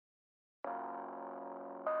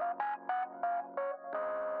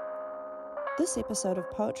This episode of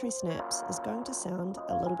Poetry Snaps is going to sound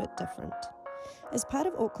a little bit different. As part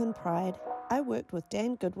of Auckland Pride, I worked with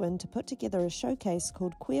Dan Goodwin to put together a showcase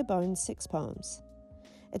called Queer Bones Sex Poems.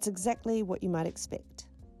 It's exactly what you might expect.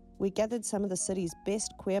 We gathered some of the city's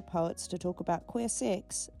best queer poets to talk about queer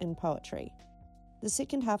sex in poetry. The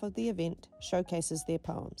second half of the event showcases their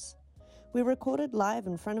poems. We recorded live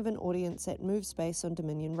in front of an audience at Movespace on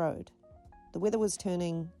Dominion Road. The weather was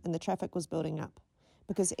turning and the traffic was building up,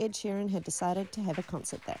 because Ed Sheeran had decided to have a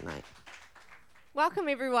concert that night. Welcome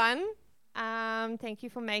everyone. Thank you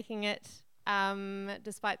for making it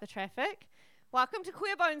despite the traffic. Welcome to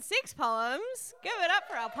Queer Bone Sex Poems. Give it up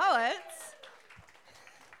for our poets.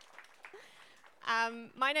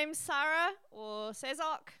 My name's Sarah, or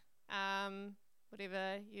Sazok,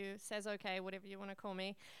 whatever you want to call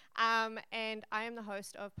me. And I am the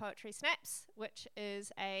host of Poetry Snaps, which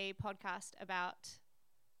is a podcast about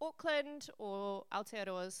Auckland or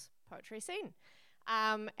Aotearoa's poetry scene.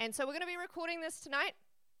 And so we're going to be recording this tonight,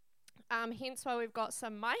 hence why we've got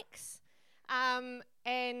some mics. And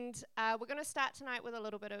we're going to start tonight with a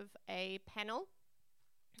little bit of a panel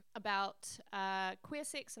about queer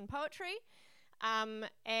sex and poetry.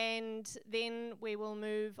 And then we will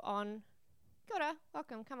move on. Kia ora,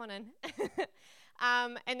 welcome, come on in.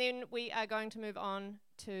 And then we are going to move on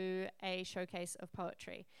to a showcase of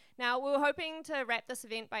poetry. Now, we were hoping to wrap this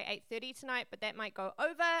event by 8:30 tonight, but that might go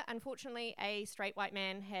over. Unfortunately, a straight white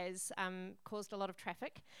man has caused a lot of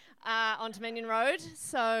traffic on Dominion Road,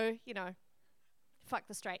 so, you know, fuck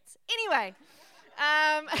the straights. Anyway,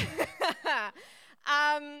 I'll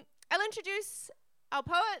introduce our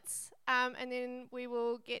poets, and then we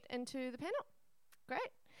will get into the panel.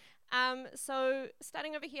 Great. So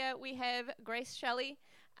starting over here, we have Grace Shelley.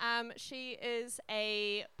 She is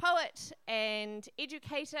a poet and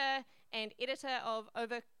educator and editor of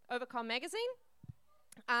Overcome magazine,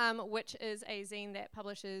 which is a zine that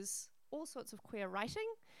publishes all sorts of queer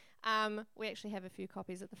writing. We actually have a few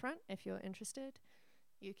copies at the front. If you're interested,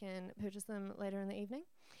 you can purchase them later in the evening.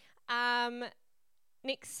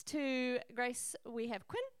 Next to Grace, we have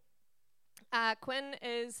Quinn. Quinn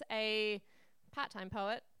is a part-time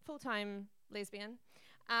poet, full-time lesbian.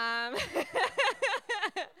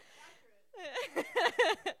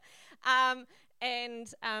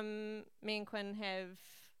 And me and Quinn have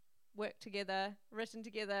worked together, written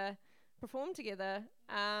together, performed together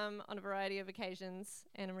on a variety of occasions,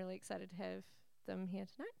 and I'm really excited to have them here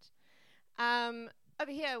tonight.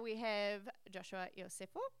 Over here we have Joshua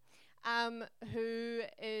Iosefo, who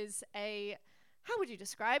is how would you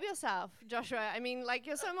describe yourself, Joshua? I mean, like,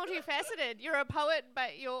 you're so multifaceted. You're a poet,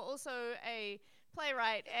 but you're also a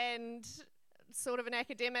playwright and sort of an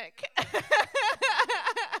academic.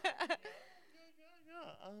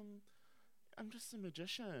 I'm just a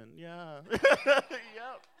magician. Yeah.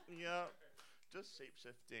 Yep. Just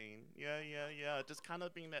shape-shifting. Yeah. Just kind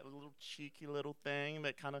of being that little cheeky little thing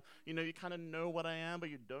that kind of, you kind of know what I am, but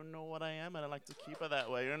you don't know what I am, and I like to keep it that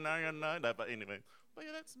way. You know. But anyway, but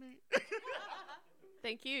yeah, that's me.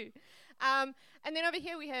 Thank you. And then over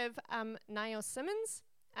here we have Ngaio Simmons.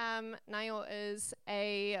 Ngaio is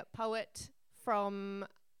a poet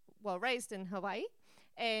raised in Hawaii,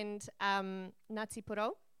 and Ngāti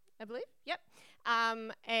Porou, I believe. Yep.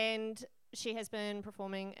 And she has been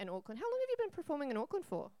performing in Auckland. How long have you been performing in Auckland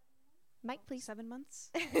for? Mike, please. 7 months.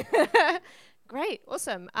 Great,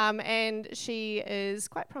 awesome. And she is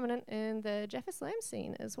quite prominent in the Jaffa Slam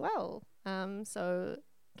scene as well. So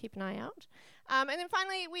keep an eye out. And then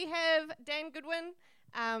finally we have Dan Goodwin,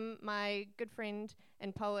 my good friend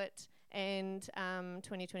and poet, and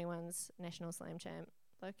 2021's National Slam champ.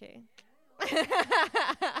 Okay.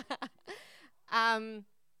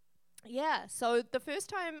 Yeah, so the first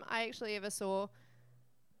time I actually ever saw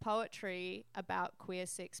poetry about queer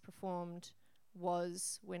sex performed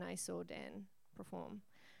was when I saw Dan perform.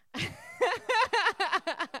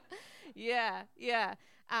 Yeah.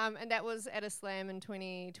 And that was at a slam in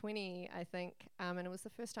 2020, I think. And it was the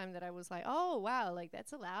first time that I was like, oh, wow, like,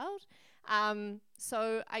 that's allowed.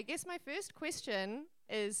 So I guess my first question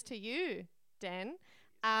is to you, Dan.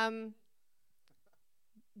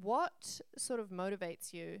 What sort of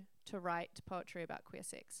motivates you to write poetry about queer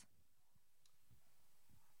sex?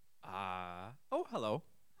 Hello.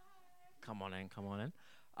 Come on in.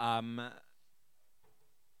 I'm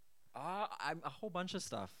a whole bunch of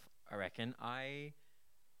stuff, I reckon. I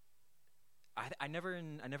never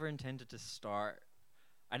intended to start.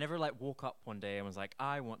 I never woke up one day and was like,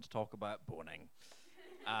 I want to talk about boning.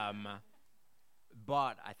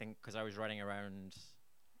 But I think because I was writing around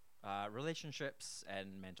relationships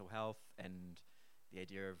and mental health and the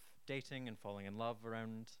idea of dating and falling in love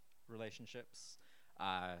around relationships,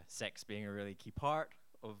 sex being a really key part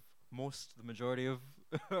of the majority of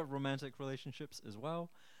romantic relationships as well.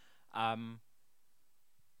 And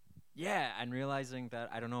realizing that,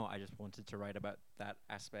 I don't know, I just wanted to write about that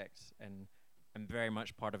aspect, and I'm very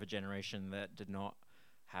much part of a generation that did not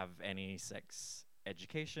have any sex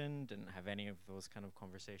education, didn't have any of those kind of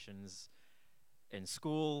conversations in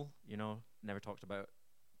school, never talked about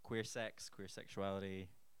queer sex, queer sexuality,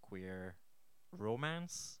 queer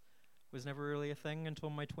romance was never really a thing until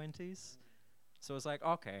my 20s. So it's like,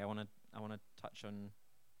 okay, I want to touch on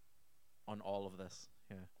all of this.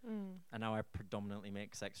 Yeah. And now I predominantly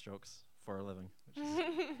make sex jokes for a living, which is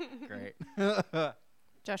great.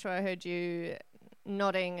 Joshua, I heard you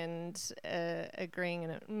nodding and agreeing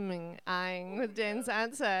and eyeing with Dan's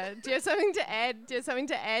answer. Do you have something to add? Do you have something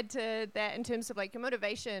to add to that in terms of like your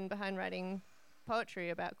motivation behind writing poetry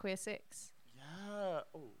about queer sex? Yeah.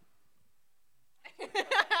 Oh. Just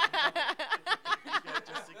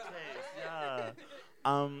in case. Yeah.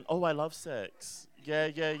 I love sex.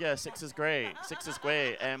 Yeah. Sex is great. Sex is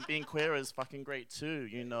great, and being queer is fucking great too.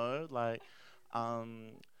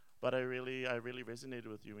 But I really resonated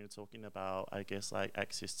with you when you're talking about, I guess, like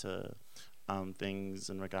access to things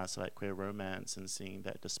in regards to like queer romance and seeing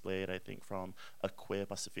that displayed. I think from a queer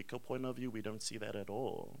Pacifico point of view, we don't see that at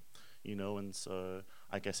all, and so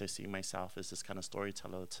I guess I see myself as this kind of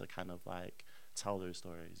storyteller to kind of like tell those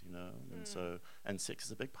stories, and sex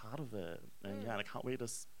is a big part of it, and and I can't wait to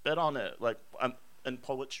spit on it, like in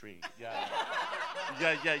poetry. Yeah.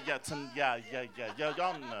 Y'all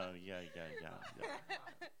know.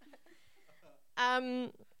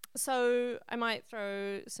 So I might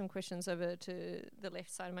throw some questions over to the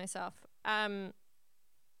left side of myself.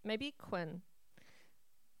 Maybe Quinn.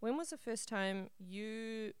 When was the first time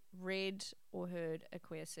you read or heard a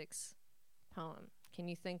queer sex poem? Can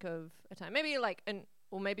you think of a time? Maybe like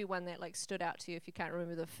or maybe one that like stood out to you if you can't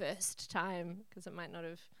remember the first time, because it might not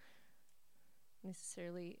have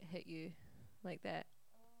necessarily hit you like that.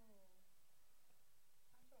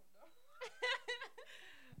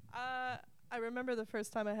 I remember the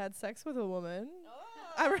first time I had sex with a woman.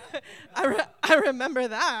 Oh. I remember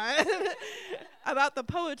that. About the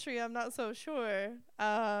poetry, I'm not so sure.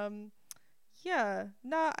 I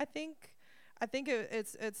think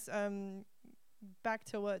it's back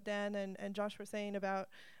to what Dan and Josh were saying about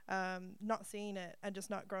not seeing it and just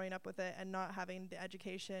not growing up with it and not having the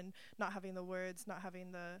education, not having the words, not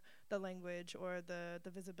having the language or the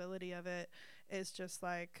visibility of it. Is just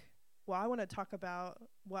like, well, I want to talk about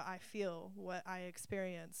what I feel, what I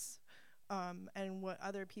experience, and what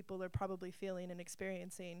other people are probably feeling and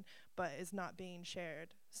experiencing, but is not being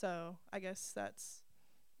shared. So I guess that's,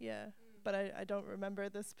 but I don't remember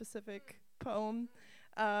the specific poem.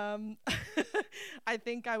 I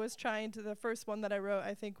think the first one that I wrote,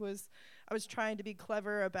 I was trying to be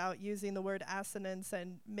clever about using the word assonance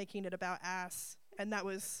and making it about ass, and that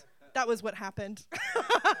was what happened.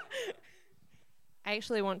 I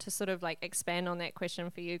actually want to sort of like expand on that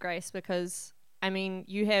question for you, Grace, because I mean,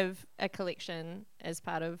 you have a collection as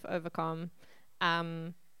part of Overcom,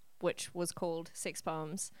 which was called Sex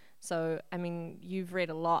Poems. So, I mean, you've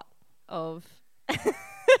read a lot of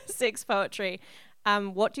sex poetry.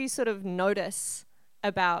 What do you sort of notice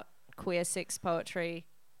about queer sex poetry?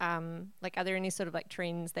 Like, are there any sort of like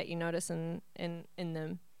trends that you notice in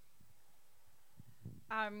them?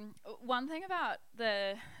 One thing about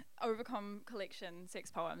the Overcome collection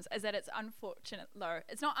Sex Poems is that it's not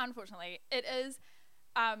unfortunately, it is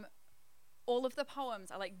all of the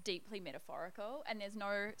poems are like deeply metaphorical, and there's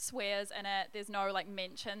no swears in it, there's no like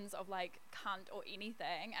mentions of like cunt or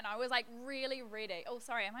anything, and I was like really ready. Oh,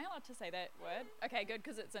 sorry, am I allowed to say that word? Okay, good,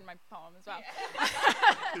 because it's in my poem as well.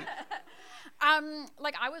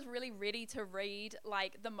 Like I was really ready to read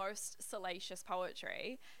like the most salacious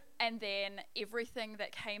poetry, and then everything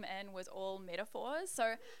that came in was all metaphors.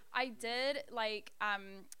 So I did like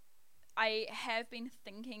I have been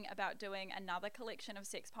thinking about doing another collection of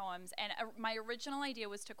sex poems, and my original idea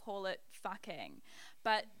was to call it Fucking,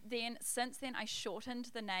 but then since then I shortened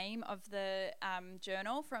the name of the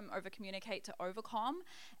journal from Overcommunicate to Overcom,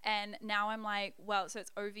 and now I'm like, well, so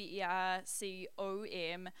it's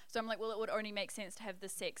OVERCOM, so I'm like, well, it would only make sense to have the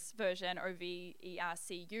sex version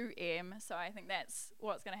OVERCUM, so I think that's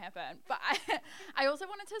what's going to happen. But I also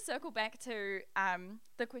wanted to circle back to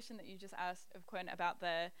the question that you just asked of Quinn about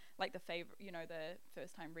the favorite, the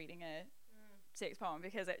first time reading a sex poem,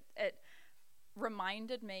 because it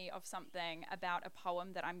reminded me of something about a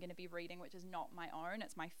poem that I'm going to be reading, which is not my own.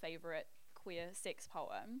 It's my favorite queer sex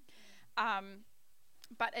poem.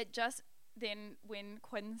 But it just then, when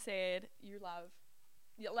Quinn said, you love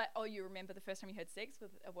you remember the first time you had sex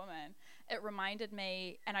with a woman, it reminded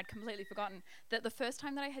me, and I'd completely forgotten, that the first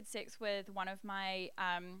time that I had sex with one of my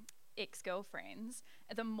ex-girlfriends,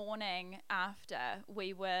 the morning after,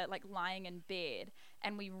 we were like lying in bed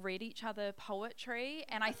and we read each other poetry,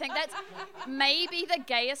 and I think that's maybe the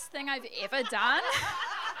gayest thing I've ever done.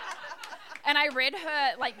 And I read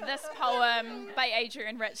her like this poem by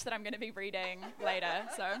Adrian Rich that I'm going to be reading later.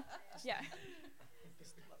 So, yeah.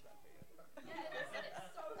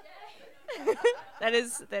 That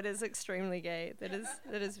is extremely gay. That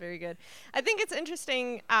is very good. I think it's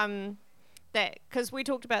interesting that, because we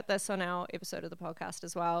talked about this on our episode of the podcast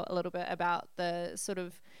as well, a little bit about the sort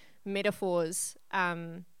of metaphors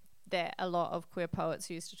that a lot of queer poets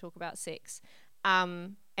use to talk about sex,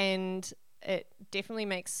 and it definitely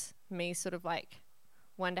makes me sort of like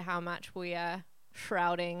wonder how much we are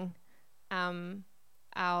shrouding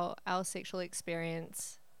our sexual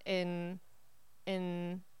experience in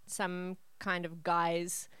some kind of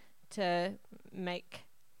guise to make,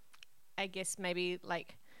 I guess, maybe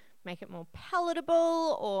like make it more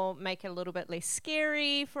palatable or make it a little bit less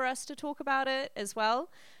scary for us to talk about it as well.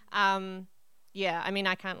 Yeah, I mean,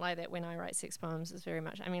 I can't lie that when I write sex poems, it's very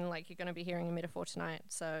much, I mean, like, you're going to be hearing a metaphor tonight,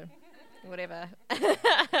 so whatever.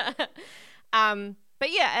 But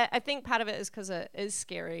yeah, I think part of it is because it is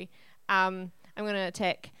scary. I'm going to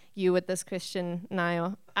attack you with this question,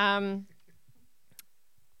 Ngaio.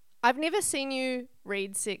 I've never seen you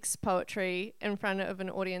read sex poetry in front of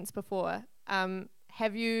an audience before.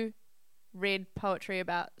 Have you read poetry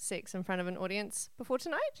about sex in front of an audience before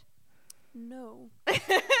tonight? No.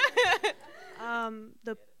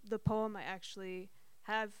 The poem I actually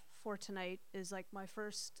have for tonight is like my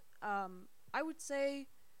first, I would say,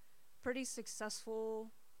 pretty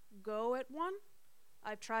successful go at one.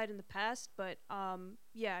 I've tried in the past, but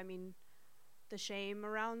yeah, I mean, the shame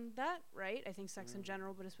around that, right? I think sex in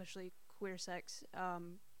general, but especially queer sex,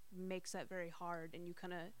 makes that very hard, and you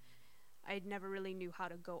kind of, I never really knew how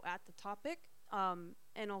to go at the topic,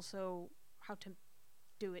 and also how to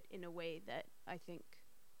do it in a way that I think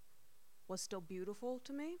was still beautiful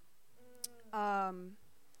to me.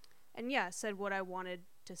 And yeah, said what I wanted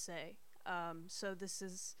to say. So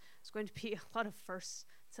it's going to be a lot of firsts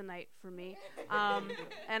tonight for me.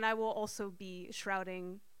 And I will also be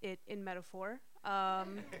shrouding it in metaphor,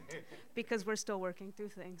 because we're still working through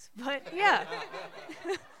things. But yeah.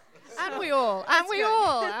 Aren't we all? Aren't we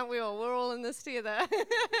all? We're all in this together.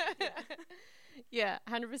 Yeah,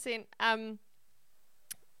 100%. I'm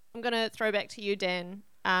going to throw back to you, Dan.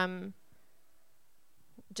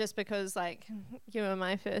 Just because, like, you were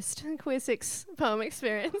my first queer sex poem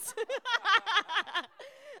experience.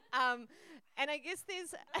 And I guess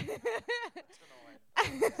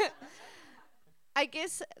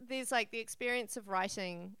there's like the experience of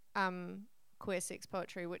writing queer sex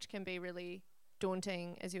poetry, which can be really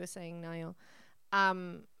daunting, as you were saying, Ngaio,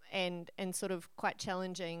 and sort of quite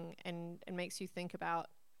challenging, and makes you think about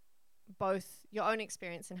both your own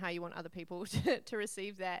experience and how you want other people to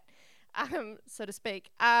receive that, so to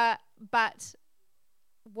speak. But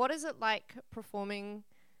what is it like performing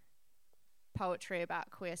poetry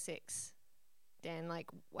about queer sex, Dan? Like,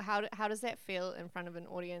 how does that feel in front of an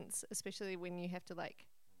audience, especially when you have to like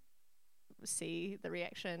see the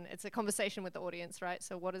reaction? It's a conversation with the audience, right?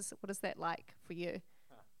 So what is that like for you?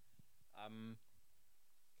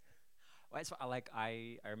 Well, it's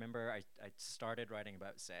I remember I started writing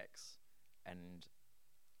about sex and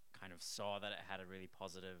kind of saw that it had a really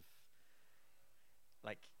positive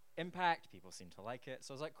like impact. People seemed to like it,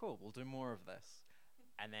 so I was like, cool, we'll do more of this.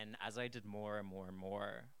 And then as I did more and more and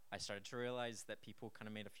more, I started to realize that people kind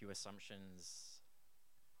of made a few assumptions.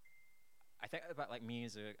 I think about like me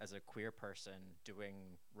as a queer person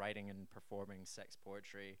writing and performing sex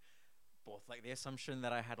poetry, both like the assumption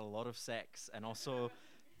that I had a lot of sex and also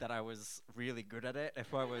that I was really good at it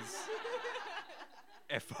if I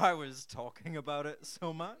was talking about it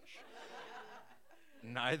so much.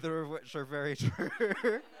 Neither of which are very true.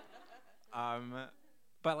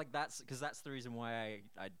 But like that's the reason why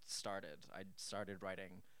I started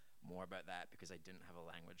writing more about that, because I didn't have a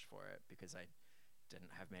language for it, because I didn't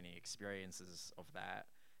have many experiences of that.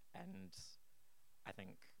 And I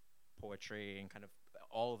think poetry and kind of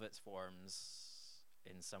all of its forms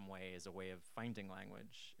in some way is a way of finding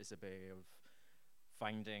language, is a way of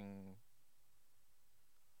finding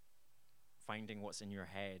what's in your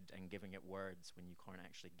head and giving it words when you can't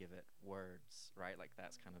actually give it words, right? Like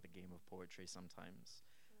that's kind of the game of poetry sometimes,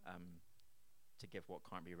 to give what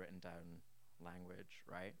can't be written down language,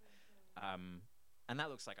 right? And that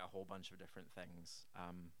looks like a whole bunch of different things.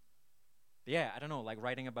 Yeah, I don't know, like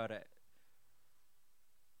writing about it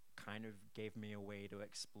kind of gave me a way to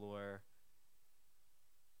explore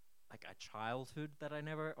like a childhood that I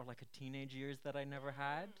never, or like a teenage years that I never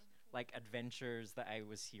had, like adventures that I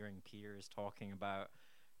was hearing peers talking about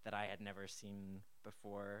that I had never seen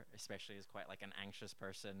before, especially as quite like an anxious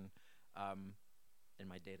person in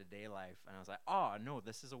my day-to-day life. And I was like, oh no,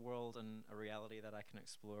 this is a world and a reality that I can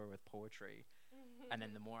explore with poetry. And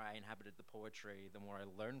then the more I inhabited the poetry, the more I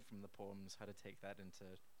learned from the poems how to take that into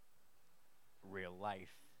real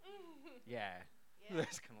life. Yeah.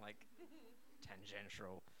 It's kind of like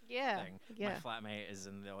tangential thing. My flatmate is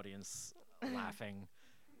in the audience laughing.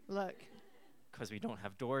 Look. Because we don't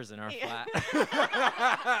have doors in our flat.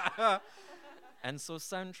 And so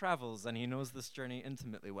sound travels, and he knows this journey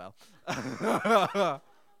intimately well. But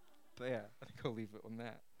yeah, I think I'll leave it on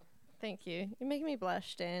that. Thank you. You're making me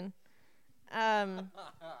blush, Dan.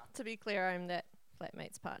 To be clear, I'm that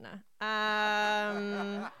flatmate's partner.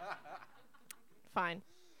 Fine.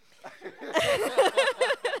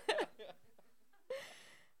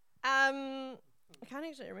 I can't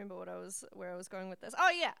actually remember where I was going with this. Oh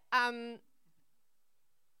yeah.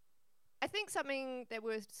 I think something that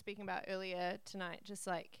we were speaking about earlier tonight, just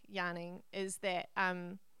like yarning, is that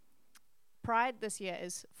Pride this year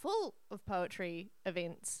is full of poetry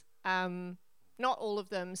events. Not all of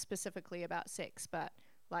them specifically about sex, but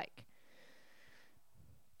like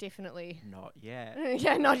definitely not yet.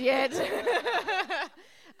 Yeah, not yet.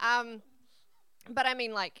 But I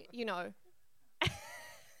mean, like, you know,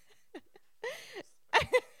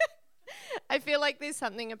 I feel like there's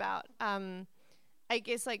something about I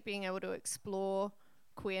guess like being able to explore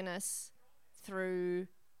queerness through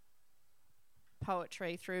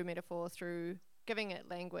poetry, through metaphor, through giving it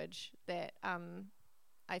language that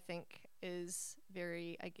I think is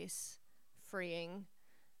very, I guess, freeing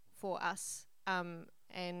for us.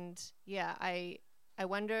 And yeah, I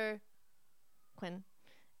wonder, Quinn,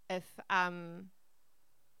 if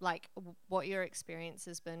like what your experience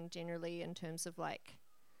has been generally in terms of like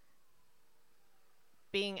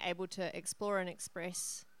being able to explore and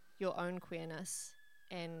express your own queerness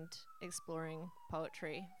and exploring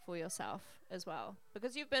poetry for yourself as well,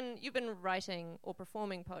 because you've been writing or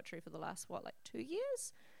performing poetry for the last like 2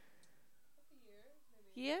 years?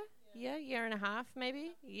 Year and a half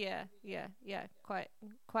maybe. Yeah.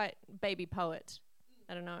 Quite baby poet.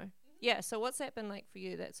 I don't know. Yeah. So what's that been like for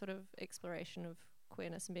you? That sort of exploration of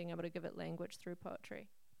queerness and being able to give it language through poetry.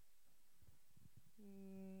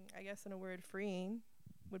 I guess in a word, freeing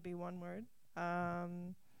would be one word.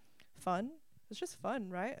 Fun. It's just fun,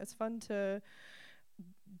 right? It's fun to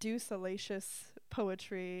do salacious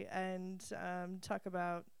poetry and talk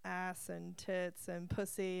about ass and tits and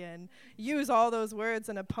pussy and use all those words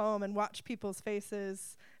in a poem and watch people's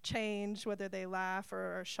faces change, whether they laugh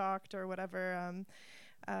or are shocked or whatever.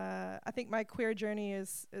 I think my queer journey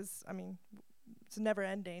is I mean, it's never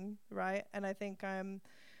ending, right? And I think I'm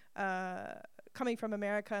coming from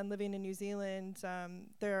America and living in New Zealand,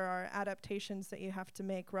 there are adaptations that you have to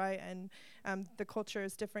make, right? And the culture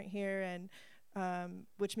is different here, and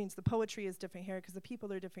which means the poetry is different here because the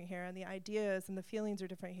people are different here, and the ideas and the feelings are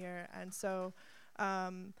different here. And so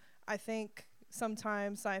I think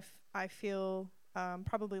sometimes I feel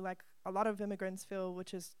probably like a lot of immigrants feel,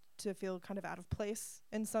 which is to feel kind of out of place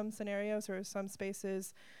in some scenarios or some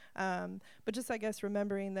spaces. But just, I guess,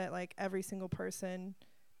 remembering that like every single person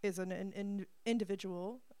is an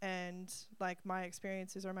individual, and like my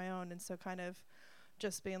experiences are my own, and so kind of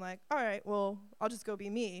just being like, all right, well, I'll just go be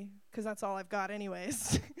me because that's all I've got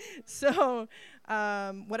anyways. So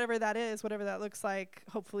whatever that is, whatever that looks like,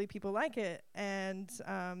 hopefully people like it. And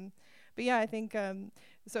but yeah, I think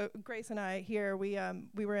so Grace and I here, we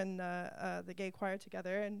were in the gay choir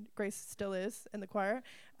together, and Grace still is in the choir.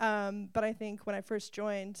 But I think when I first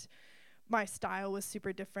joined, my style was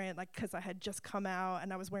super different, like, because I had just come out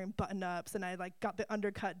and I was wearing button-ups and I like got the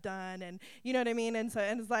undercut done, and you know what I mean. And so,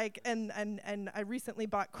 and it's like, and I recently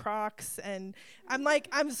bought Crocs, and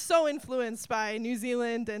I'm so influenced by New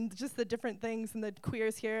Zealand and just the different things and the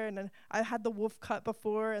queers here. And I had the wolf cut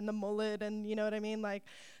before and the mullet, and you know what I mean. Like,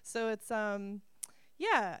 so it's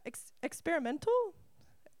experimental,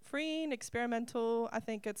 freeing, experimental. I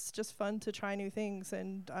think it's just fun to try new things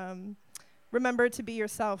and remember to be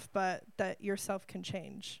yourself, but that yourself can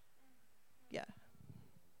change. Yeah.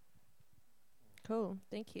 Cool.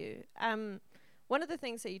 Thank you. One of the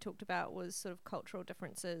things that you talked about was sort of cultural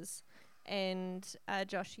differences, and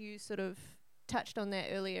Josh, you sort of touched on that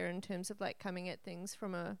earlier in terms of like coming at things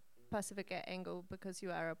from a Pacifica angle, because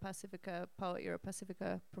you are a Pacifica poet, you're a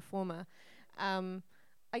Pacifica performer.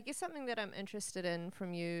 I guess something that I'm interested in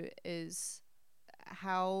from you is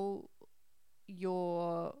how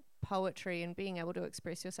your poetry and being able to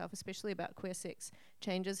express yourself, especially about queer sex,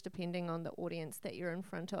 changes depending on the audience that you're in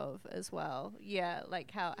front of as well. Yeah,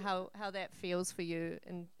 like how that feels for you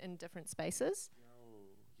in different spaces.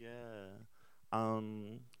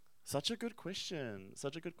 Such a good question.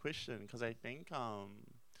 Because I think,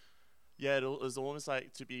 it was almost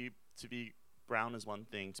like to be brown is one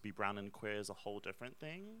thing, to be brown and queer is a whole different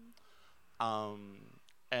thing.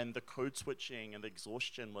 And the code switching and the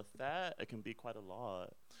exhaustion with that, it can be quite a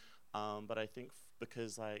lot. But I think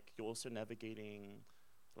because like you're also navigating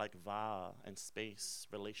like VAR and space,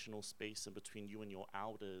 relational space in between you and your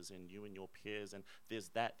elders and you and your peers, and there's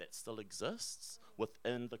that still exists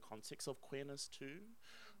within the context of queerness too.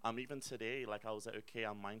 Even today, like I was like, okay,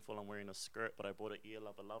 I'm mindful I'm wearing a skirt, but I bought an ear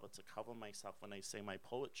lover to cover myself when I say my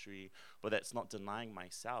poetry, but that's not denying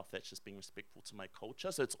myself, that's just being respectful to my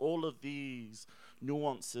culture. So it's all of these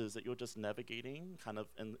nuances that you're just navigating kind of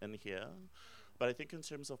in here. But I think in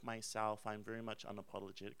terms of myself, I'm very much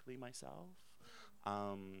unapologetically myself.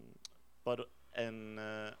 But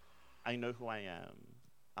I know who I am.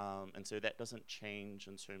 And so that doesn't change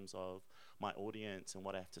in terms of my audience and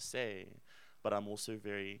what I have to say. But I'm also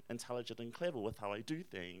very intelligent and clever with how I do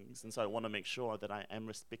things. And so I want to make sure that I am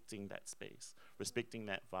respecting that space, respecting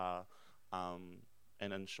that VAR,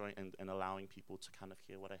 and ensuring and allowing people to kind of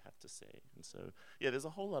hear what I have to say. And so, yeah, there's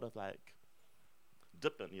a whole lot of like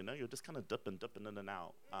dipping, you're just kind of dipping in and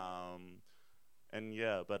out.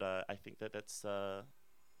 But I think that's,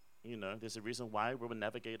 there's a reason why we're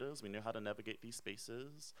navigators. We know how to navigate these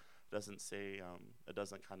spaces. It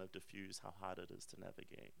doesn't kind of diffuse how hard it is to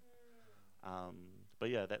navigate. But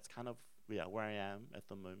yeah, that's kind of where I am at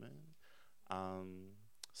the moment.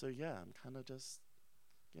 So yeah, I'm kind of just,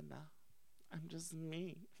 I'm just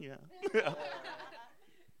me. Yeah.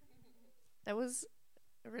 That was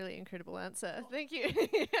a really incredible answer. Thank you.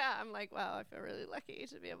 Yeah, I'm like, wow, I feel really lucky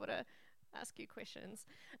to be able to ask you questions.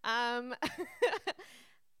 I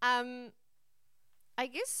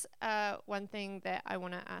guess one thing that I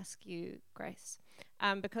want to ask you, Grace,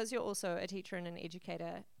 because you're also a teacher and an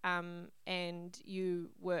educator, and you're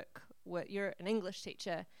an English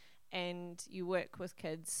teacher, and you work with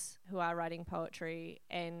kids who are writing poetry,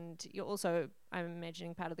 and you're also, I'm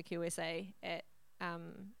imagining, part of the QSA at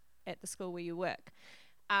the school where you work.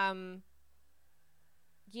 I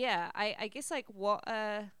guess like what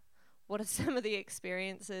are some of the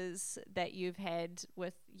experiences that you've had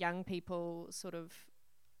with young people sort of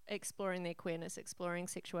exploring their queerness, exploring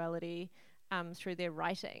sexuality through their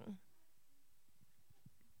writing?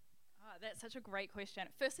 Oh, that's such a great question.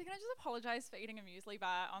 Firstly, can I just apologize for eating a muesli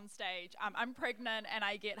bar on stage? I'm pregnant and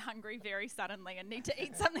I get hungry very suddenly and need to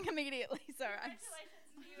eat something immediately. So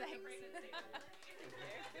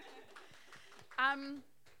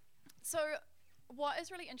So what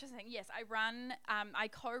is really interesting, yes, I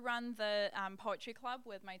co-run the poetry club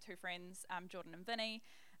with my two friends, Jordan and Vinny,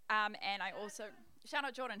 and I also, shout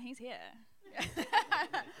out Jordan, he's here.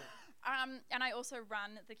 And I also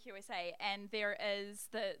run the QSA, and there is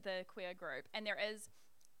the queer group, and there is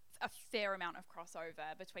a fair amount of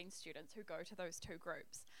crossover between students who go to those two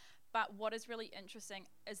groups. But what is really interesting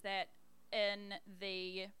is that in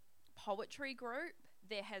the poetry group,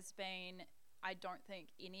 there has been, I don't think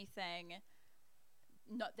anything,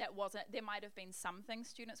 there might have been some things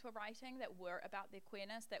students were writing that were about their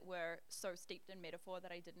queerness that were so steeped in metaphor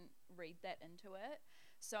that I didn't read that into it.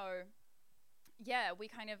 So yeah, we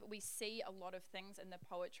see a lot of things in the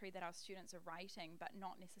poetry that our students are writing, but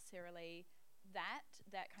not necessarily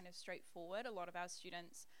that kind of straightforward. A lot of our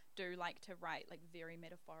students do like to write like very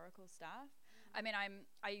metaphorical stuff. I mean, I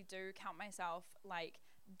do count myself like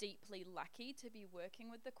deeply lucky to be working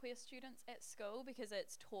with the queer students at school, because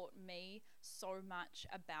it's taught me so much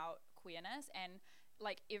about queerness. And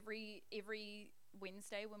like every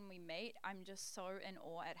Wednesday when we meet, I'm just so in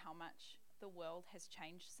awe at how much the world has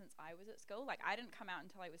changed since I was at school. Like I didn't come out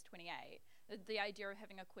until I was 28. The idea of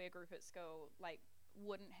having a queer group at school like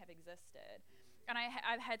wouldn't have existed. And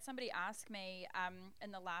I've had somebody ask me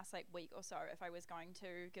in the last like week or so if I was going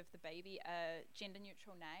to give the baby a gender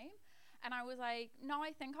neutral name. And I was like, no,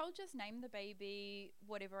 I think I'll just name the baby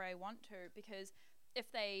whatever I want to, because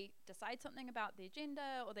if they decide something about their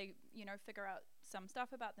gender or they, figure out some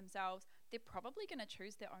stuff about themselves, they're probably going to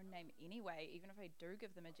choose their own name anyway, even if I do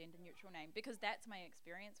give them a gender neutral name, because that's my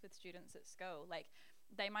experience with students at school. Like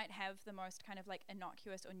they might have the most kind of like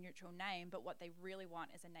innocuous or neutral name, but what they really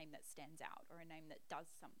want is a name that stands out or a name that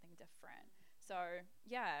does something different. So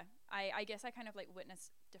yeah, I guess I kind of like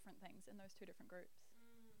witness different things in those two different groups.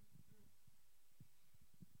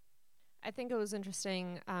 I think it was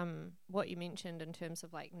interesting what you mentioned in terms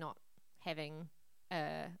of like not having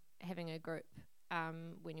a group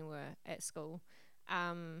when you were at school.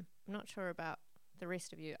 I'm not sure about the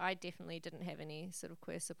rest of you. I definitely didn't have any sort of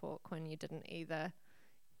queer support. Quinn, you didn't either.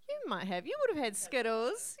 You might have. You would have had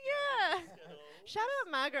Skittles. Yeah. Shout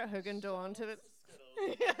out Margaret Hugendorn to the...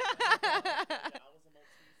 Yeah, I was a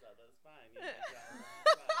Malteser. That's fine.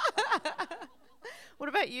 Yeah. What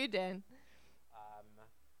about you, Dan?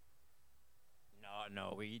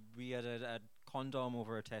 No. We had a condom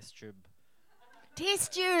over a test tube.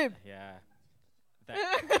 Test tube! Yeah.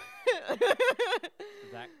 That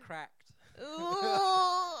cracked. Yep.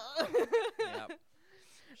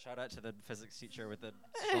 Shout out to the physics teacher with the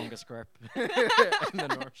strongest grip in the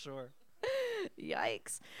North Shore.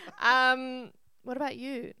 Yikes. What about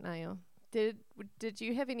you, Ngaio? Did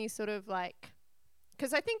you have any sort of like...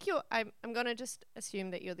 Because I think I'm going to just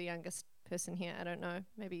assume that you're the youngest person here. I don't know.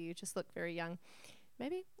 Maybe you just look very young.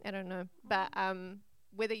 Maybe? I don't know. But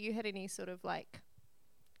whether you had any sort of like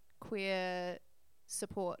queer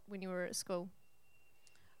support when you were at school?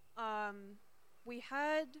 We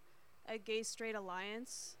had a gay-straight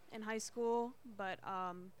alliance in high school, but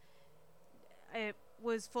it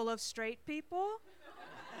was full of straight people.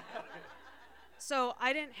 So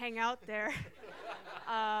I didn't hang out there.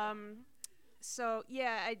 So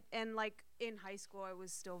yeah, and like in high school, I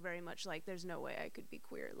was still very much like, there's no way I could be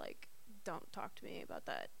queer. Like, don't talk to me about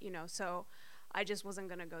that, you know. So I just wasn't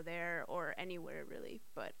gonna go there or anywhere really.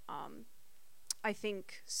 But I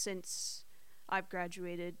think since I've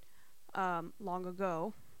graduated long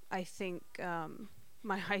ago, I think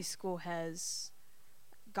my high school has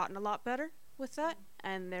gotten a lot better with that,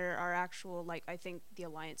 and there are actual, like, I think the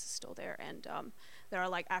alliance is still there, and there are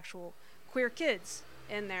like actual queer kids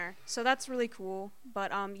in there, so that's really cool.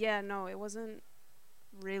 But yeah, no, it wasn't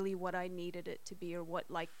really what I needed it to be, or what,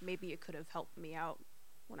 like, maybe it could have helped me out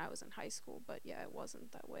when I was in high school, but yeah, it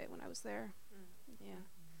wasn't that way when I was there. Yeah.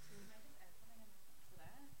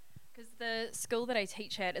 Because the school that I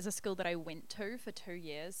teach at is a school that I went to for 2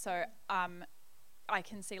 years, so I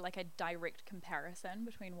can see like a direct comparison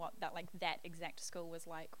between what that exact school was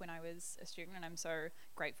like when I was a student, and I'm so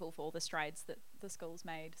grateful for all the strides that the school's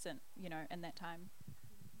made since, you know, in that time.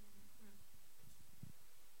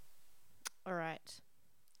 All right.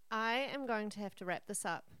 I am going to have to wrap this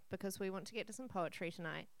up because we want to get to some poetry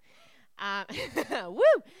tonight. Woo!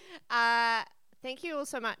 Thank you all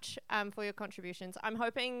so much for your contributions. I'm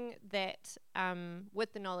hoping that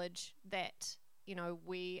with the knowledge that, you know,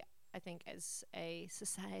 we, I think as a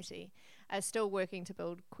society, are still working to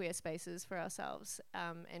build queer spaces for ourselves,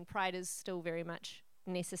 and Pride is still very much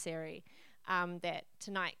necessary, that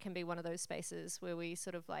tonight can be one of those spaces where we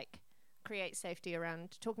sort of like create safety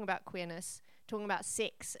around talking about queerness, talking about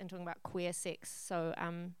sex, and talking about queer sex. So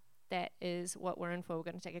that is what we're in for. We're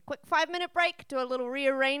going to take a quick 5-minute break, do a little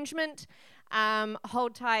rearrangement,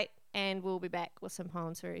 hold tight, and we'll be back with some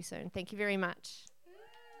poems very soon. Thank you very much.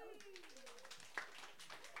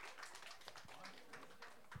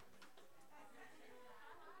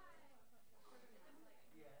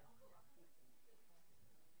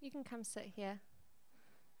 You can come sit here.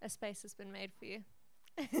 A space has been made for you.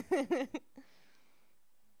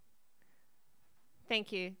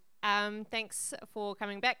 Thank you. Thanks for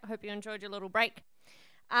coming back. I hope you enjoyed your little break.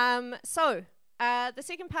 So the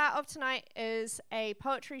second part of tonight is a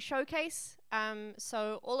poetry showcase.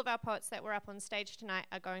 So all of our poets that were up on stage tonight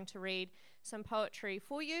are going to read some poetry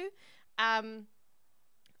for you. I'm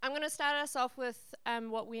going to start us off with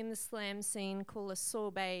what we in the slam scene call a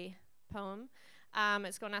sorbet poem.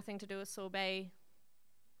 It's got nothing to do with sorbet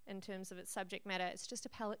in terms of its subject matter. It's just a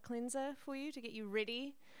palate cleanser for you to get you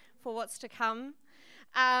ready for what's to come.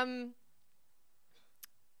 A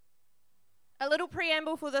little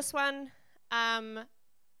preamble for this one.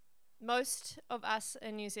 Most of us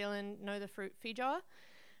in New Zealand know the fruit feijoa.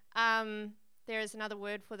 There is another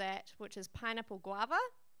word for that, which is pineapple guava.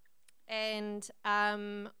 And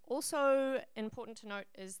also important to note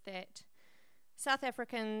is that South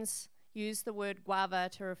Africans use the word guava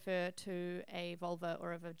to refer to a vulva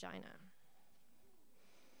or a vagina.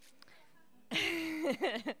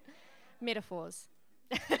 Metaphors.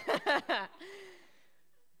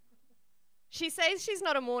 She says she's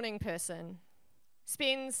not a morning person.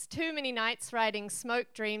 Spends too many nights riding smoke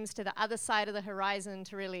dreams to the other side of the horizon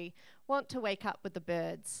to really want to wake up with the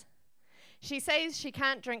birds. She says she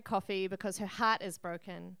can't drink coffee because her heart is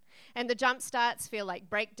broken, and the jump starts feel like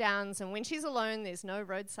breakdowns, and when she's alone, there's no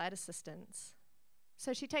roadside assistance.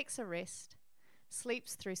 So she takes a rest,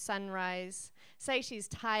 sleeps through sunrise, says she's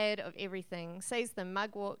tired of everything, says the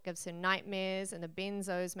mugwort gives her nightmares and the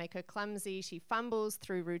benzos make her clumsy. She fumbles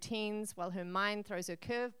through routines while her mind throws her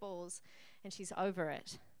curveballs, and she's over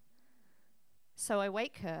it. So I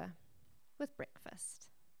wake her with breakfast.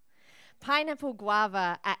 Pineapple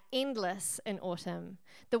guava are endless in autumn.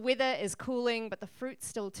 The weather is cooling, but the fruits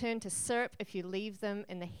still turn to syrup if you leave them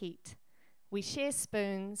in the heat. We share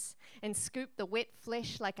spoons and scoop the wet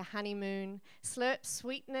flesh like a honeymoon, slurp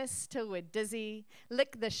sweetness till we're dizzy,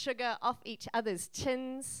 lick the sugar off each other's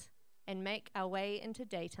chins, and make our way into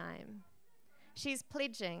daytime. She's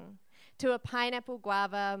pledging to a pineapple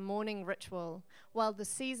guava morning ritual while the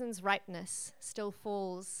season's ripeness still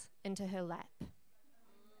falls into her lap.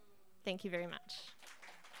 Thank you very much.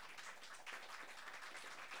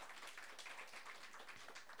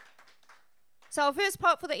 So our first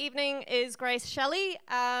poet for the evening is Grace Shelley.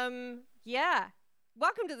 Welcome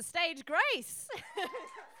to the stage, Grace.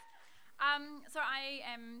 So I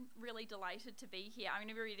am really delighted to be here. I'm going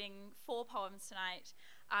to be reading 4 poems tonight,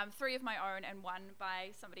 3 of my own and 1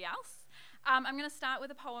 by somebody else. I'm going to start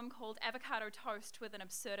with a poem called Avocado Toast with an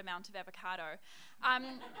Absurd Amount of Avocado.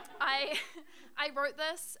 I wrote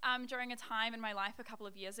this during a time in my life a couple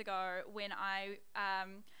of years ago when I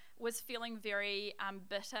was feeling very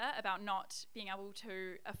bitter about not being able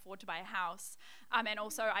to afford to buy a house. And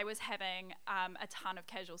also I was having a ton of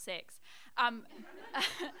casual sex.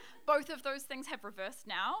 Both of those things have reversed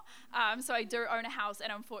now. So I do own a house,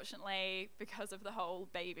 and unfortunately, because of the whole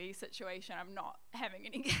baby situation, I'm not having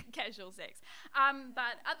any casual sex.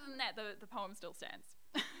 But other than that, the poem still stands.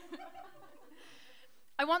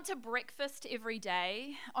 I want to breakfast every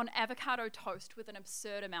day on avocado toast with an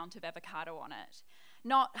absurd amount of avocado on it.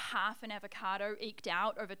 Not half an avocado eked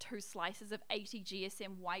out over 2 slices of 80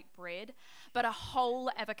 GSM white bread, but a whole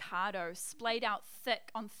avocado splayed out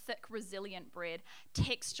thick on thick resilient bread,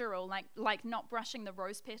 textural, like not brushing the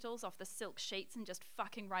rose petals off the silk sheets and just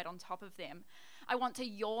fucking right on top of them. I want to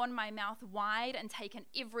yawn my mouth wide and take in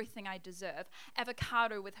everything I deserve.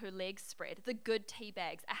 Avocado with her legs spread, the good tea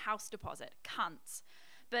bags, a house deposit, cunts.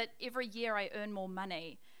 But every year I earn more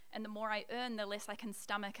money, and the more I earn, the less I can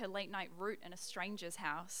stomach a late-night root in a stranger's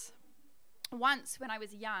house. Once, when I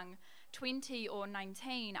was young, 20 or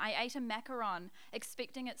 19, I ate a macaron,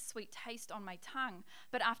 expecting its sweet taste on my tongue,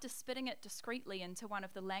 but after spitting it discreetly into one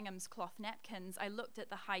of the Langham's cloth napkins, I looked at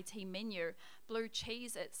the high tea menu. Blue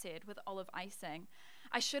cheese, it said, with olive icing.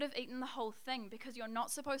 I should have eaten the whole thing, because you're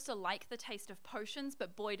not supposed to like the taste of potions,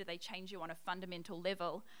 but boy, do they change you on a fundamental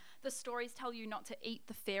level. The stories tell you not to eat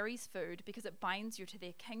the fairies' food because it binds you to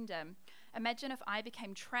their kingdom. Imagine if I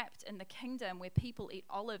became trapped in the kingdom where people eat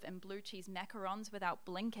olive and blue cheese macarons without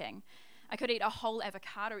blinking. I could eat a whole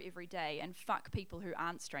avocado every day and fuck people who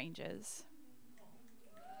aren't strangers.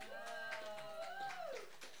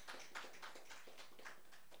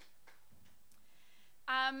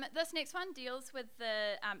 This next one deals with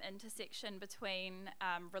the intersection between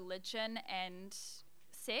religion and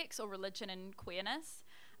sex, or religion and queerness.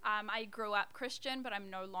 I grew up Christian, but I'm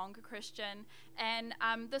no longer Christian. And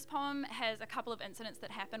this poem has a couple of incidents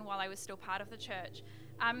that happened while I was still part of the church.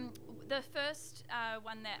 The first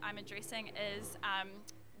one that I'm addressing is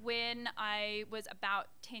when I was about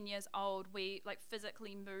 10 years old, we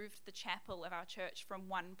physically moved the chapel of our church from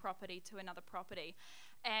one property to another property.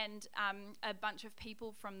 And a bunch of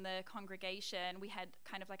people from the congregation, we had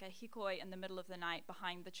kind of like a hikoi in the middle of the night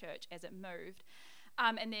behind the church as it moved.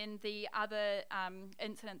 And then the other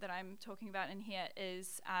incident that I'm talking about in here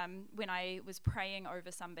is when I was praying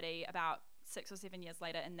over somebody about 6 or 7 years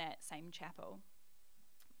later in that same chapel.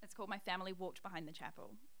 It's called My Family Walked Behind the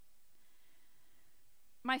Chapel.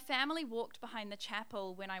 My family walked behind the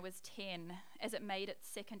chapel when I was 10 as it made its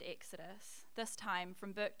second exodus, this time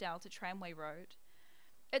from Birkdale to Tramway Road.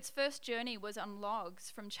 Its first journey was on logs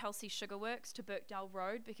from Chelsea Sugar Works to Birkdale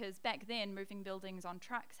Road because back then moving buildings on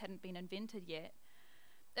trucks hadn't been invented yet.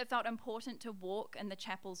 It felt important to walk in the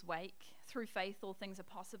chapel's wake. Through faith, all things are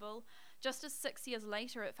possible. Just as 6 years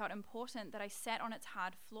later, it felt important that I sat on its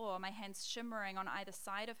hard floor, my hands shimmering on either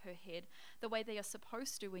side of her head, the way they are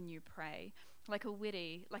supposed to when you pray, like a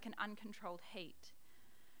widdy, like an uncontrolled heat.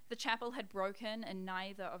 The chapel had broken in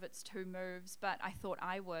neither of its 2 moves, but I thought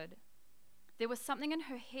I would. There was something in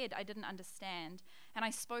her head I didn't understand, and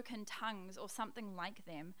I spoke in tongues or something like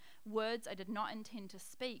them, words I did not intend to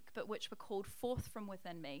speak, but which were called forth from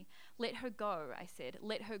within me. Let her go, I said,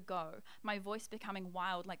 let her go, my voice becoming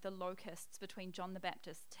wild like the locusts between John the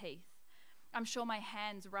Baptist's teeth. I'm sure my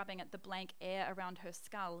hands rubbing at the blank air around her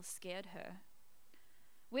skull scared her.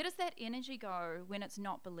 Where does that energy go when it's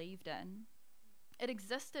not believed in? It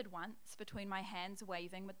existed once between my hands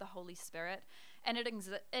waving with the Holy Spirit, and it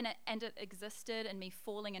existed in me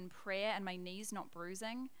falling in prayer and my knees not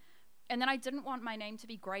bruising. And then I didn't want my name to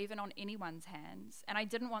be graven on anyone's hands, and I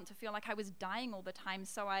didn't want to feel like I was dying all the time,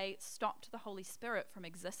 so I stopped the Holy Spirit from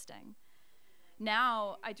existing.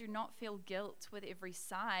 Now I do not feel guilt with every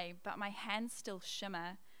sigh, but my hands still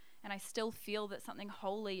shimmer, and I still feel that something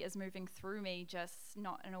holy is moving through me, just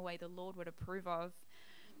not in a way the Lord would approve of.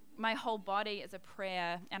 My whole body is a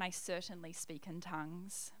prayer, and I certainly speak in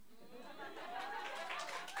tongues.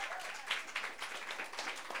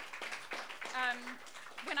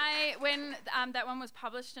 When that one was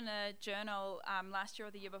published in a journal last year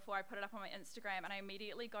or the year before, I put it up on my Instagram, and I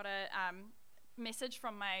immediately got a message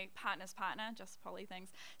from my partner's partner, just poly things,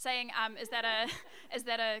 saying, is that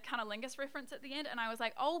a cunnilingus reference at the end? And I was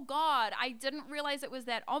like, oh God, I didn't realize it was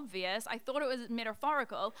that obvious. I thought it was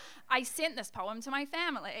metaphorical. I sent this poem to my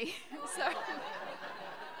family. So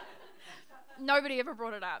nobody ever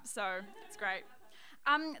brought it up, so it's great.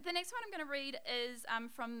 The next one I'm going to read is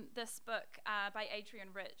from this book by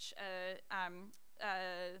Adrienne Rich,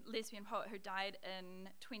 a lesbian poet who died in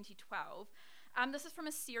 2012. This is from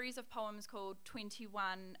a series of poems called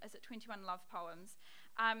 21 Love Poems?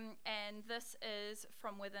 And this is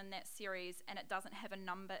from within that series, and it doesn't have a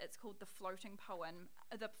number. It's called The Floating Poem,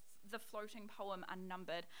 the Floating Poem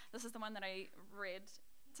Unnumbered. This is the one that I read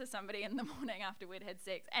to somebody in the morning after we'd had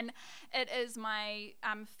sex, and it is my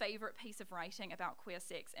favorite piece of writing about queer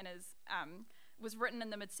sex, and was written in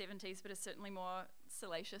the mid-70s, but is certainly more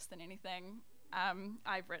salacious than anything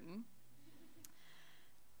I've written.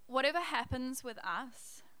 Whatever happens with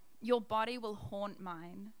us, your body will haunt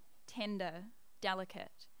mine, tender,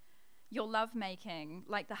 delicate. Your lovemaking,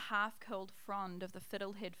 like the half-curled frond of the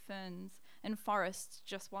fiddlehead ferns in forests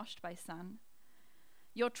just washed by sun.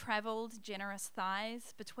 Your travelled, generous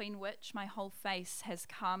thighs, between which my whole face has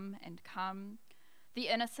come and come. The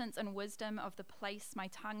innocence and wisdom of the place my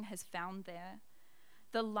tongue has found there.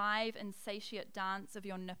 The live, insatiate dance of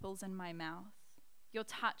your nipples in my mouth. Your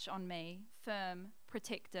touch on me, firm,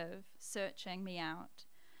 protective, searching me out.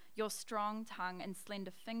 Your strong tongue and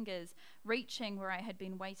slender fingers reaching where I had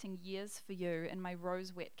been waiting years for you in my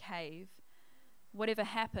rose-wet cave. Whatever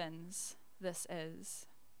happens, this is.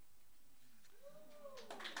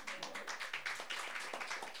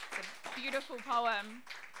 Beautiful poem.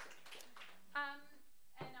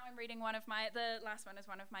 And now I'm reading the last one is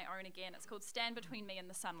one of my own again. It's called Stand Between Me and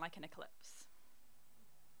the Sun Like an Eclipse.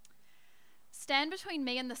 Stand between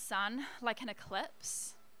me and the sun like an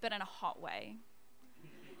eclipse, but in a hot way.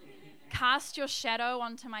 Cast your shadow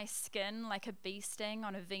onto my skin like a bee sting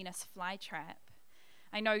on a Venus flytrap.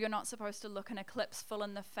 I know you're not supposed to look an eclipse full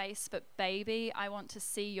in the face, but baby, I want to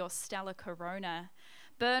see your stellar corona.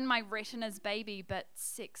 Burn my retinas, baby, but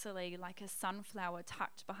sexily like a sunflower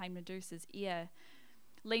tucked behind Medusa's ear.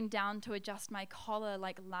 Lean down to adjust my collar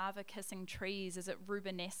like lava-kissing trees as it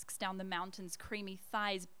rubenesques down the mountain's creamy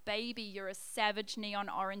thighs. Baby, you're a savage neon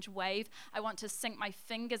orange wave I want to sink my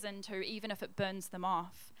fingers into, even if it burns them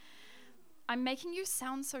off. I'm making you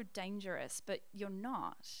sound so dangerous, but you're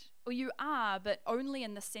not. Or you are, but only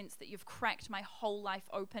in the sense that you've cracked my whole life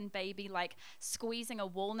open, baby, like squeezing a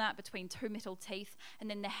walnut between two metal teeth and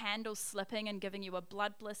then the handle slipping and giving you a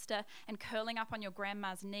blood blister and curling up on your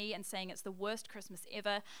grandma's knee and saying it's the worst Christmas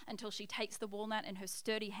ever until she takes the walnut in her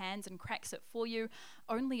sturdy hands and cracks it for you.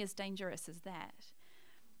 Only as dangerous as that.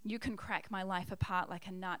 You can crack my life apart like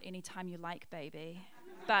a nut anytime you like, baby.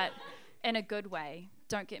 But in a good way,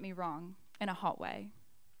 don't get me wrong, in a hot way.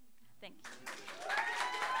 Thank you.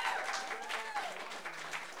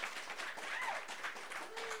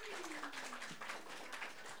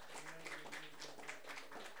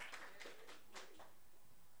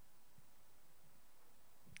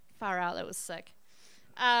 Far out, that was sick.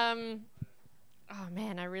 Oh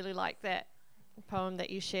man, I really like that poem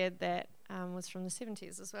that you shared that was from the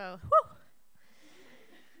 70s as well. Whew.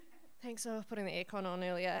 Thanks for putting the aircon on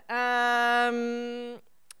earlier.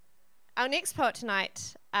 Our next poet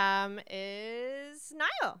tonight is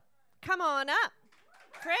Ngaio. Come on up.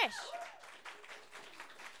 Fresh.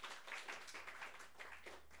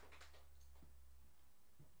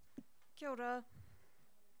 Kia ora.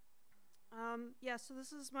 So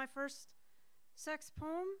this is my first sex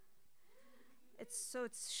poem. It's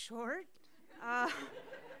short,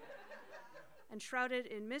 and shrouded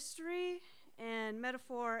in mystery and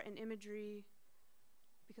metaphor and imagery,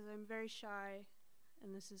 because I'm very shy,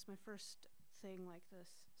 and this is my first thing like this.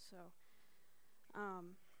 So,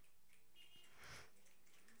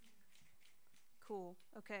 cool.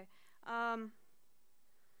 Okay.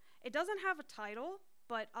 It doesn't have a title,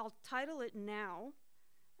 but I'll title it now.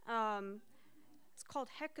 It's called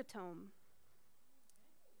Hecatome.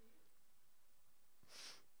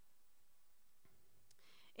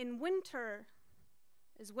 In winter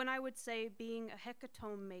is when I would say being a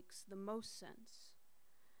hecatome makes the most sense.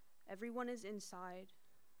 Everyone is inside,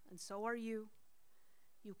 and so are you.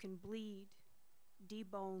 You can bleed,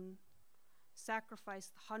 debone, sacrifice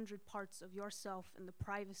the 100 parts of yourself in the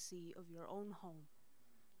privacy of your own home.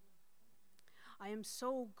 I am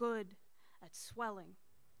so good at swelling.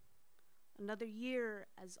 Another year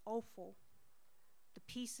as awful. The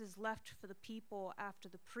pieces left for the people after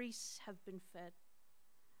the priests have been fed.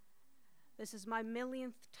 This is my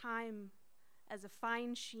millionth time as a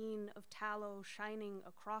fine sheen of tallow shining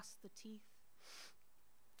across the teeth.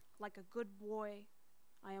 Like a good boy,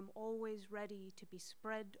 I am always ready to be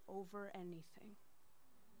spread over anything.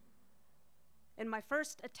 In my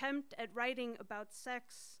first attempt at writing about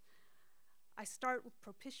sex, I start with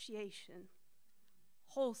propitiation,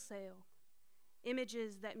 wholesale,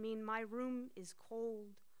 images that mean my room is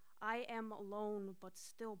cold, I am alone but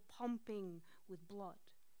still pumping with blood.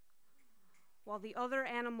 While the other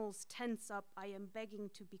animals tense up, I am begging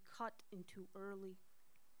to be cut into early.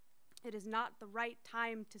 It is not the right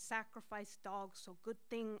time to sacrifice dogs, so good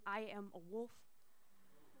thing I am a wolf.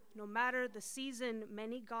 No matter the season,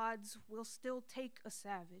 many gods will still take a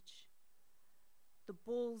savage. The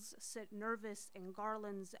bulls sit nervous in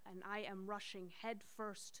garlands, and I am rushing head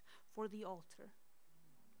first for the altar.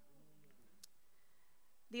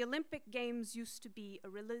 The Olympic Games used to be a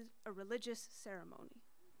religious ceremony.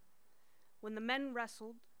 When the men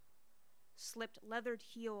wrestled, slipped leathered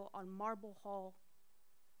heel on marble hall,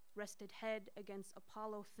 rested head against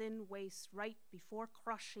Apollo thin waist, right before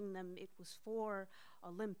crushing them, it was for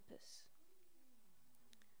Olympus.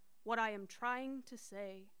 What I am trying to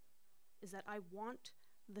say is that I want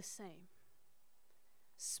the same.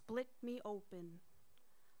 Split me open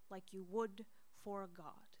like you would for a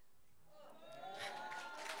god.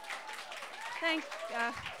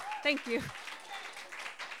 Thank you.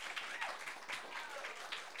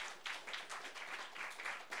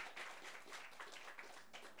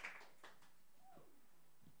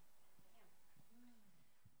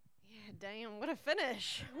 Yeah, damn, what a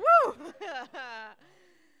finish. Woo!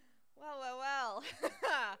 Well.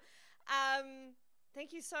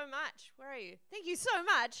 Thank you so much. Where are you? Thank you so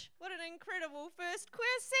much. What an incredible first queer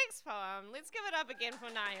sex poem. Let's give it up again for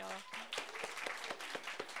Ngaio.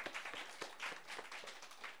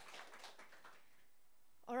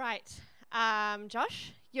 All right.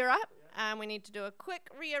 Josh, you're up. We need to do a quick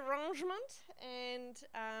rearrangement, and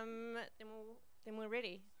then we're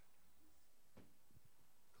ready.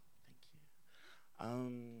 Thank you.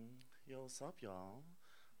 Yo, what's up, y'all?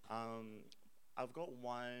 I've got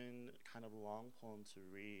one kind of long poem to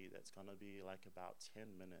read that's gonna be like about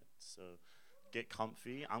 10 minutes. So get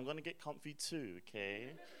comfy. I'm gonna get comfy too,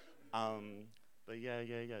 okay? But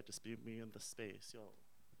yeah. Just be me in the space, yo.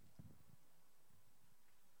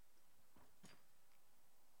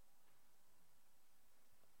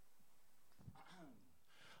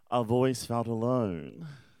 I've always felt alone.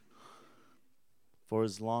 For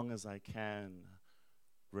as long as I can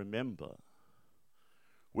remember.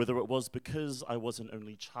 Whether it was because I was an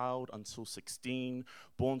only child until 16,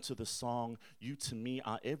 born to the song, "You to me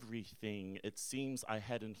are everything," it seems I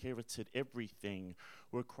had inherited everything,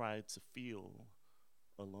 required to feel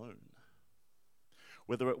alone.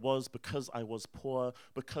 Whether it was because I was poor,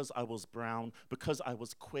 because I was brown, because I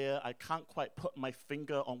was queer, I can't quite put my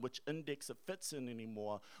finger on which index it fits in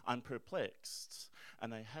anymore. I'm perplexed,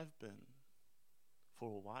 and I have been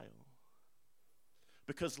for a while.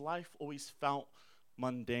 Because life always felt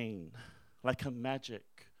mundane, like a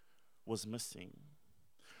magic was missing.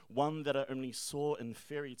 One that I only saw in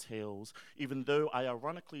fairy tales, even though I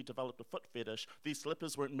ironically developed a foot fetish. These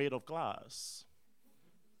slippers weren't made of glass.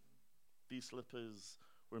 These slippers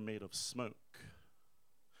were made of smoke.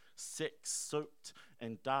 Sex soaked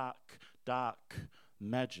in dark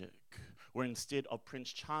magic, where instead of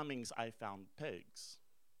Prince Charmings I found pigs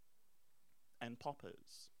and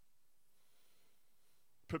poppers.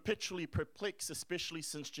 Perpetually perplexed, especially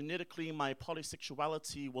since genetically my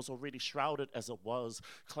polysexuality was already shrouded as it was,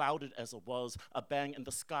 clouded as it was, a bang in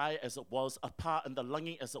the sky as it was, a part in the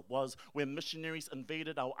lungy as it was, when missionaries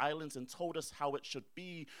invaded our islands and told us how it should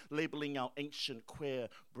be, labeling our ancient queer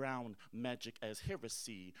brown magic as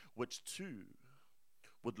heresy, which too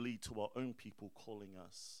would lead to our own people calling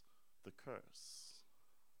us the curse.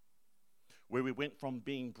 Where we went from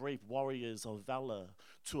being brave warriors of valor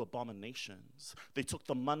to abominations. They took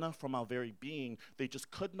the mana from our very being. They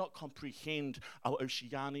just could not comprehend our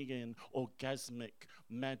Oceanian orgasmic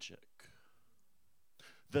magic.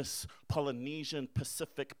 This Polynesian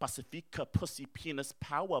Pacific Pacifica pussy penis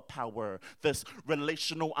power, this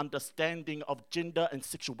relational understanding of gender and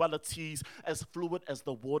sexualities as fluid as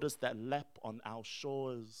the waters that lap on our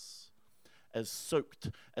shores. As soaked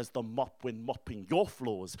as the mop when mopping your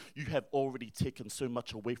floors. You have already taken so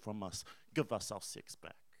much away from us. Give us our sex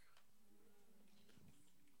back.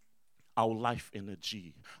 our life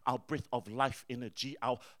energy, our breath of life energy,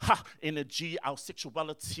 our ha energy, our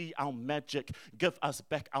sexuality, our magic. Give us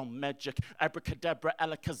back our magic. Abracadabra,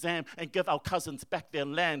 alakazam, and give our cousins back their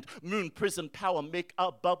land. Moon, prison, power, make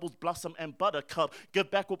up bubbles, blossom, and buttercup. Give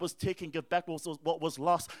back what was taken, give back what was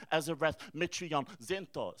lost. Azarath, Metreon,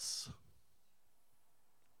 Zenthos.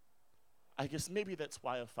 I guess maybe that's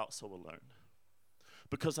why I felt so alone.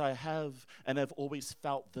 Because I have and have always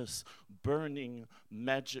felt this burning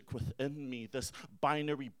magic within me, this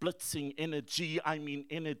binary blitzing energy, I mean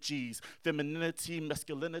energies, femininity,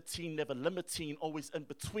 masculinity, never limiting, always in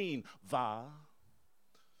between. Va,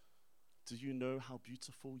 do you know how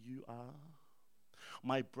beautiful you are?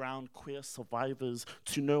 My brown queer survivors,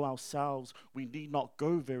 to know ourselves, we need not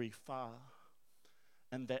go very far.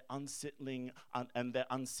 And that unsettling,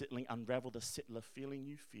 unravel the settler feeling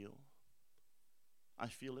you feel. I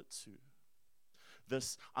feel it too.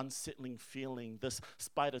 This unsettling feeling, this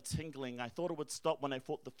spider tingling. I thought it would stop when I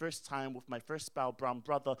fought the first time with my first foul brown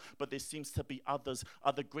brother, but there seems to be others,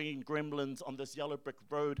 other green gremlins on this yellow brick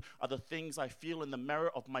road, other things I feel in the marrow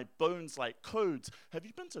of my bones like codes. Have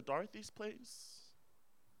you been to Dorothy's place?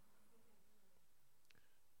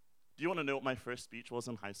 Do you want to know what my first speech was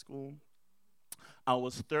in high school? I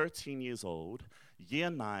was 13 years old, year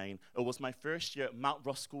 9. It was my first year at Mount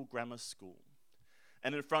Roskill Grammar School.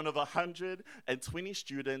 And in front of 120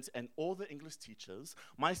 students and all the English teachers,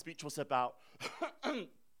 my speech was about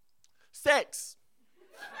sex.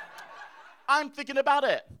 I'm thinking about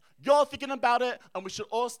it. You're thinking about it, and we should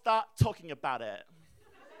all start talking about it.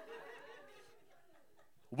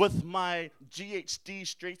 With my GHD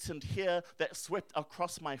straightened hair that swept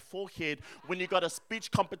across my forehead, when you got a speech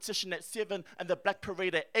competition at 7 and the black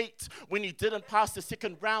parade at 8, when you didn't pass the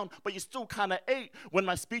second round, but you still kind of ate, when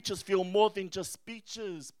my speeches feel more than just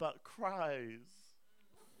speeches, but cries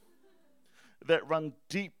that run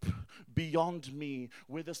deep beyond me,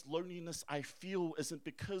 where this loneliness I feel isn't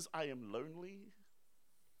because I am lonely,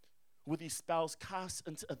 where these spells cast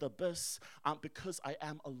into the abyss aren't because I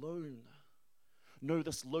am alone. No,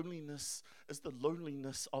 this loneliness is the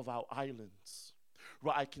loneliness of our islands,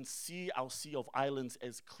 where I can see our sea of islands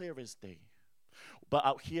as clear as day. But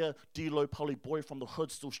out here, D-Lo poly boy from the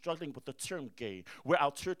hood still struggling with the term gay, where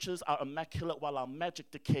our churches are immaculate while our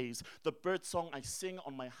magic decays. The bird song I sing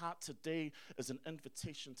on my heart today is an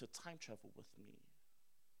invitation to time travel with me.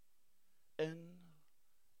 In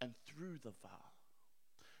and through the vow.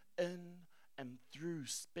 In and through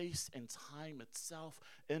space and time itself,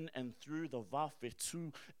 in and through the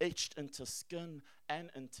Vafetu, etched into skin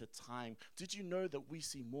and into time. Did you know that we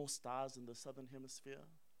see more stars in the southern hemisphere?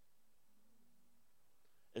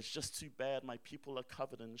 It's just too bad my people are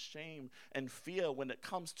covered in shame and fear when it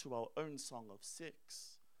comes to our own song of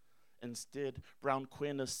sex. Instead, brown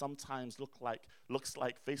queerness sometimes looks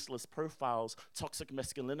like faceless profiles. Toxic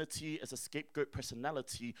masculinity is a scapegoat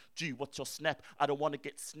personality. Gee, what's your snap? I don't want to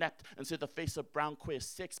get snapped. And so the face of brown queer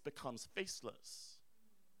sex becomes faceless.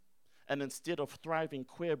 And instead of thriving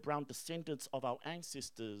queer brown descendants of our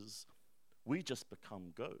ancestors, we just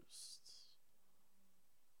become ghosts.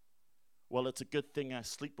 Well, it's a good thing I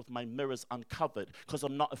sleep with my mirrors uncovered, because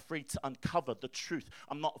I'm not afraid to uncover the truth.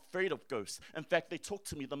 I'm not afraid of ghosts. In fact, they talk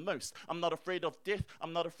to me the most. I'm not afraid of death.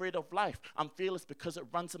 I'm not afraid of life. I'm fearless because it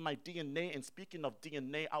runs in my DNA. And speaking of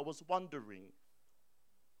DNA, I was wondering,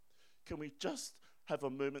 can we just have a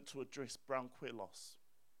moment to address brown queer loss?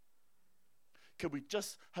 Can we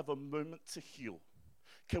just have a moment to heal?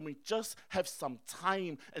 Can we just have some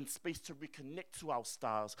time and space to reconnect to our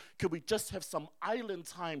stars? Can we just have some island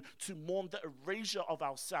time to mourn the erasure of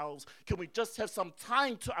ourselves? Can we just have some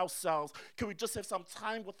time to ourselves? Can we just have some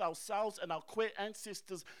time with ourselves and our queer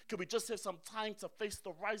ancestors? Can we just have some time to face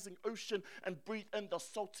the rising ocean and breathe in the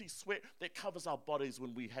salty sweat that covers our bodies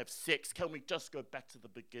when we have sex? Can we just go back to the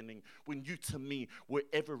beginning when you to me were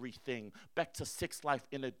everything? Back to sex life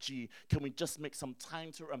energy. Can we just make some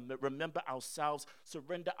time to remember ourselves,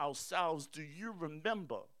 surrender ourselves? Do you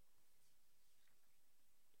remember?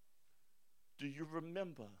 Do you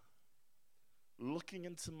remember looking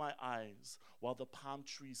into my eyes while the palm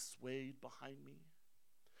trees swayed behind me?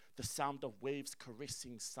 The sound of waves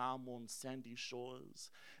caressing Samoan sandy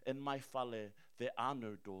shores. In my fale, there are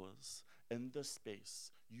no doors. In this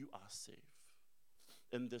space, you are safe.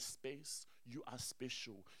 In this space, you are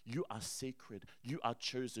special, you are sacred, you are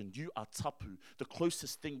chosen, you are tapu, the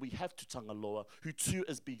closest thing we have to Tangaloa, who too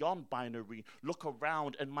is beyond binary. Look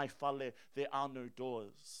around, in my fale, there are no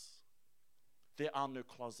doors. There are no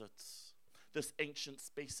closets. This ancient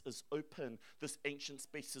space is open. This ancient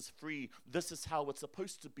space is free. This is how it's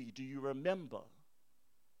supposed to be. Do you remember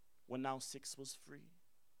when our sex was free?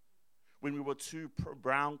 when we were two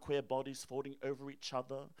brown queer bodies folding over each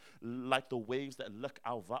other, like the waves that look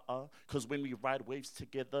our va'a. Because when we ride waves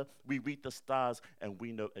together, we read the stars and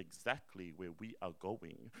we know exactly where we are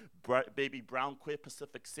going. Baby brown queer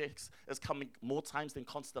Pacific sex is coming more times than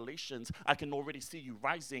constellations. I can already see you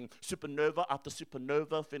rising, supernova after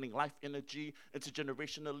supernova, feeling life energy,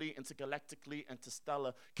 intergenerationally, intergalactically,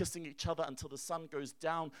 interstellar, kissing each other until the sun goes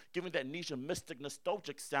down, giving that amnesia, mystic,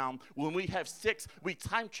 nostalgic sound. When we have sex, we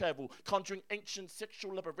time travel, conjuring ancient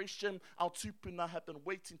sexual liberation. Our tupuna have been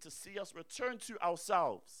waiting to see us return to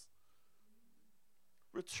ourselves.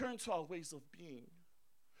 Return to our ways of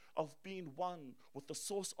being one with the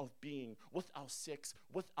source of being, with our sex,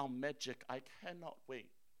 with our magic. I cannot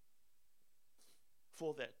wait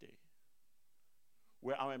for that day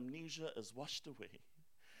where our amnesia is washed away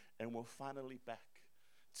and we're finally back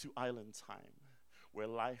to island time, where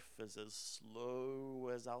life is as slow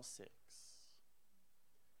as our sex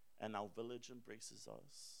and our village embraces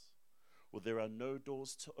us, where there are no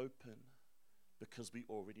doors to open because we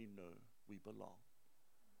already know we belong,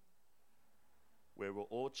 where we're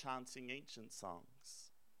all chanting ancient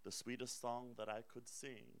songs, the sweetest song that I could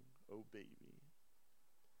sing, oh baby.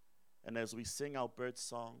 And as we sing our bird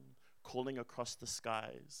song, calling across the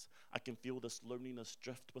skies, I can feel this loneliness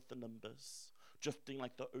drift with the nimbus, drifting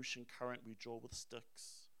like the ocean current we draw with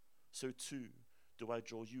sticks. So too do I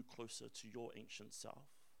draw you closer to your ancient self.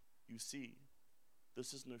 You see,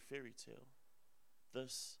 this is no fairy tale.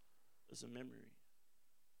 This is a memory.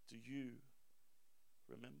 Do you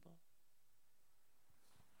remember?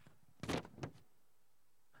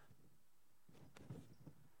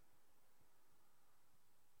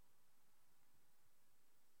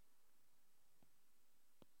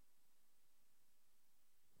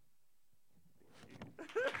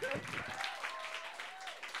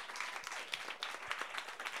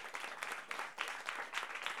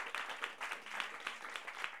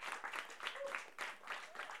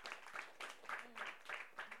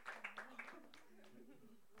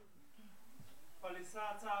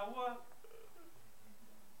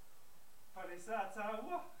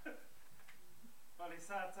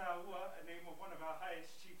 Palisatawa, a name of one of our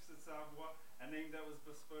highest chiefs in Samoa, a name that was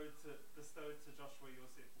bestowed to Joshua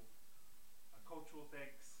Iosefo. A cultural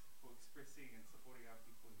thanks for expressing and supporting our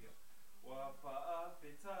people here.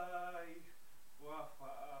 Wapa'awhitai,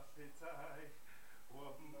 wapa'awhitai,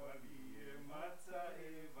 wamali mata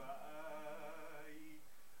eva'ai,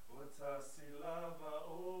 watasilava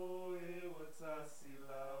oe,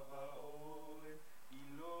 watasilava oe,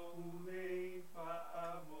 ilo ume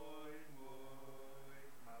pa'amoe.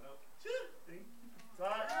 Thank you.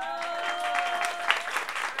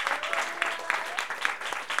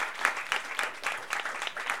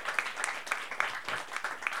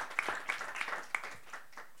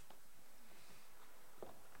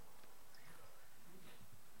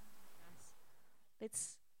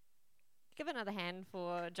 Let's give another hand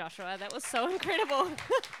for Joshua. That was so incredible.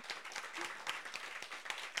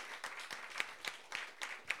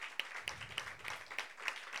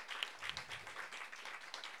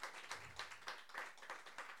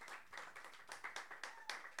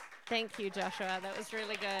 Thank you, Joshua. That was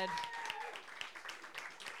really good.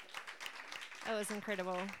 That was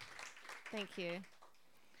incredible. Thank you.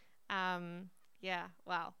 Yeah,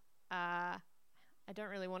 wow. I don't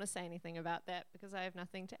really want to say anything about that because I have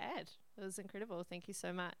nothing to add. It was incredible. Thank you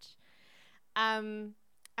so much. Our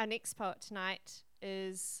next poet tonight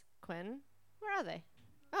is Quinn. Where are they?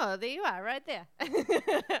 Oh, there you are, right there.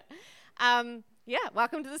 Yeah,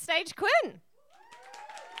 welcome to the stage, Quinn.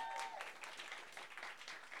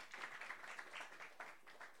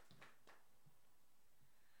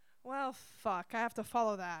 Well, fuck, I have to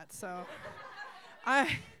follow that, so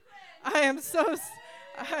I'm so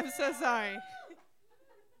sorry.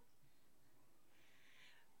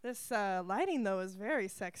 This lighting, though, is very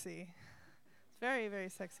sexy. It's very, very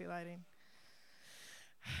sexy lighting.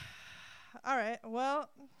 All right, well,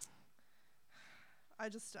 I'm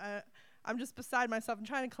just beside myself. I'm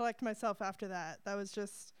trying to collect myself after that. That was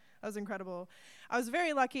incredible. I was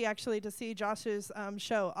very lucky, actually, to see Josh's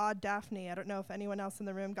show, Odd Daphne. I don't know if anyone else in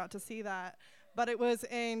the room got to see that, but it was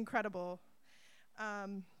incredible.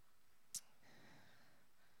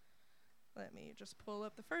 Let me just pull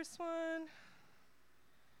up the first one.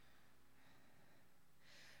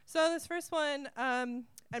 So this first one, and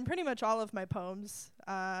pretty much all of my poems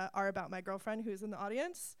are about my girlfriend who's in the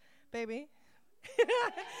audience. Baby.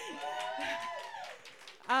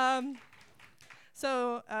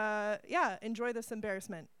 So, yeah, enjoy this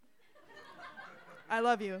embarrassment. I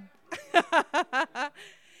love you.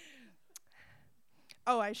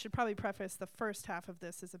 Oh, I should probably preface the first half of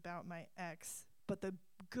this is about my ex, but the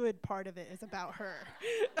good part of it is about her.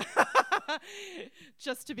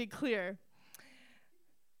 Just to be clear.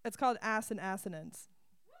 It's called Ass and Assonance.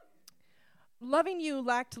 Loving you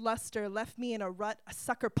lacked luster, left me in a rut, a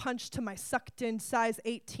sucker punch to my sucked-in size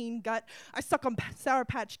 18 gut. I suck on Sour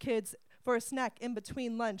Patch Kids for a snack in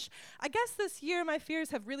between lunch. I guess this year my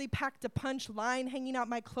fears have really packed a punch, line hanging out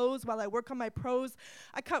my clothes while I work on my prose.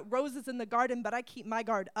 I cut roses in the garden, but I keep my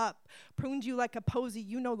guard up. Pruned you like a posy,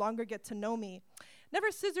 you no longer get to know me. Never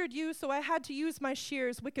scissored you, so I had to use my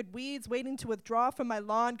shears. Wicked weeds waiting to withdraw from my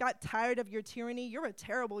lawn. Got tired of your tyranny. You're a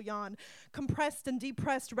terrible yawn. Compressed and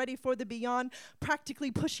depressed, ready for the beyond. Practically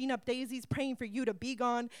pushing up daisies, praying for you to be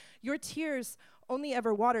gone. Your tears only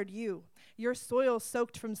ever watered you. Your soil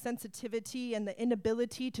soaked from sensitivity and the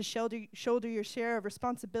inability to shoulder your share of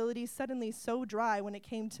responsibility, suddenly so dry when it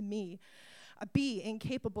came to me. A bee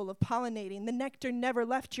incapable of pollinating. The nectar never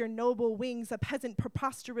left your noble wings. A peasant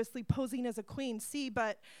preposterously posing as a queen. See,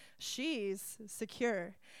 but she's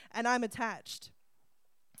secure, and I'm attached.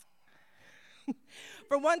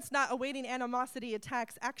 For once not awaiting animosity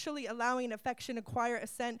attacks, actually allowing affection acquire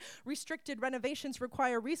assent, restricted renovations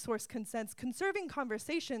require resource consents, conserving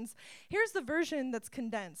conversations. Here's the version that's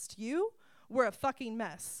condensed. You were a fucking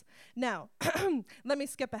mess. Now, let me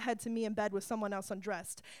skip ahead to me in bed with someone else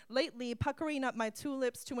undressed. Lately, puckering up my two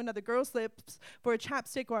lips to another girl's lips for a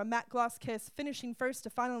chapstick or a matte gloss kiss, finishing first to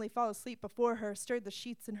finally fall asleep before her, stirred the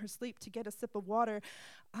sheets in her sleep to get a sip of water.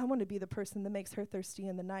 I want to be the person that makes her thirsty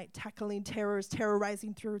in the night, tackling terrors,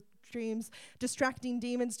 terrorizing through dreams, distracting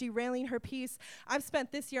demons, derailing her peace. I've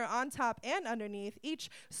spent this year on top and underneath, each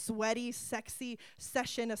sweaty, sexy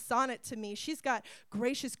session a sonnet to me. She's got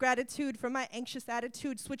gracious gratitude for my anxious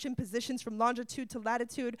attitude, switching positions from longitude to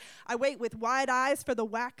latitude. I wait with wide eyes for the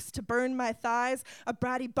wax to burn my thighs, a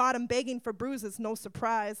bratty bottom begging for bruises, no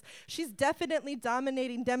surprise. She's definitely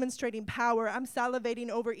dominating, demonstrating power. I'm salivating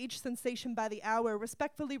over each sensation by the hour,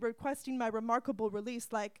 respectfully requesting my remarkable release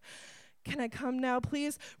like, can I come now,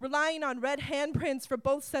 please? Relying on red handprints for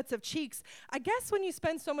both sets of cheeks. I guess when you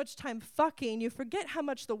spend so much time fucking, you forget how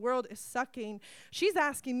much the world is sucking. She's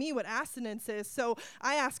asking me what assonance is, so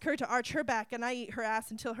I ask her to arch her back, and I eat her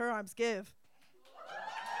ass until her arms give.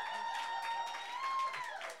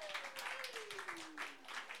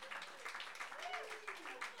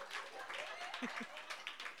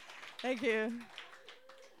 Thank you.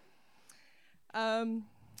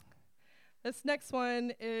 This next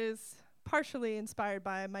one is partially inspired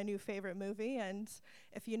by my new favorite movie, and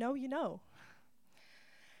if you know, you know.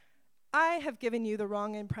 I have given you the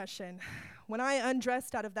wrong impression. When I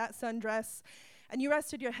undressed out of that sundress and you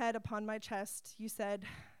rested your head upon my chest, you said,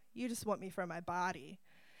 you just want me for my body.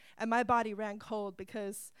 And my body ran cold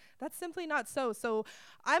because that's simply not so. So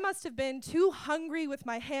I must have been too hungry with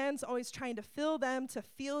my hands, always trying to fill them to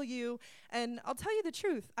feel you. And I'll tell you the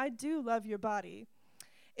truth, I do love your body.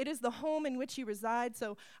 It is the home in which you reside,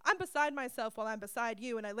 so I'm beside myself while I'm beside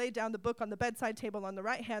you, and I lay down the book on the bedside table on the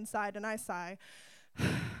right-hand side, and I sigh.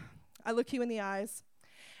 I look you in the eyes,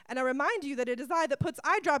 and I remind you that it is I that puts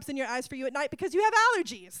eye drops in your eyes for you at night because you have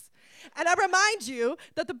allergies. And I remind you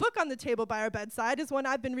that the book on the table by our bedside is one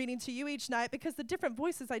I've been reading to you each night because the different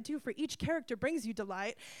voices I do for each character brings you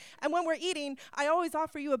delight. And when we're eating, I always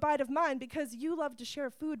offer you a bite of mine because you love to share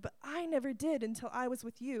food, but I never did until I was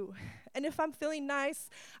with you. And if I'm feeling nice,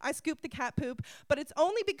 I scoop the cat poop, but it's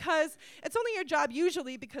only your job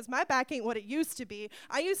usually because my back ain't what it used to be.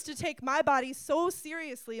 I used to take my body so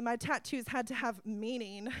seriously, my tattoos had to have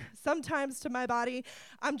meaning. Sometimes to my body,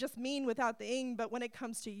 I'm just mean without the ing, but when it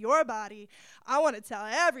comes to your body, I want to tell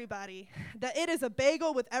everybody that it is a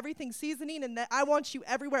bagel with everything seasoning and that I want you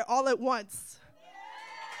everywhere all at once.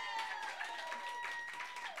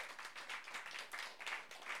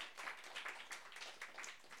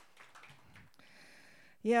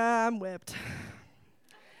 Yeah, I'm whipped.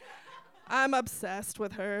 I'm obsessed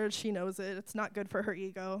with her. She knows it. It's not good for her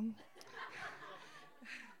ego.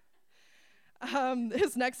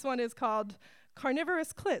 His next one is called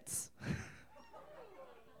Carnivorous Clits.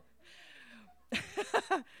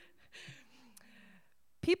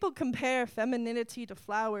 People compare femininity to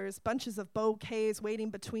flowers, bunches of bouquets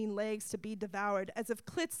waiting between legs to be devoured, as if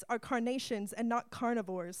clits are carnations and not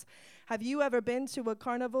carnivores. Have you ever been to a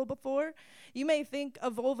carnival before? You may think a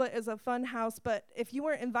vulva is a fun house, but if you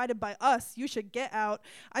weren't invited by us, you should get out.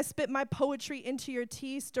 I spit my poetry into your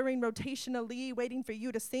tea, stirring rotationally, waiting for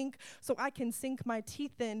you to sink, so I can sink my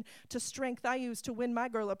teeth in to strength I use to win my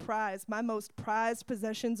girl a prize. My most prized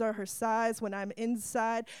possessions are her size when I'm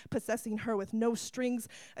inside, possessing her with no strings,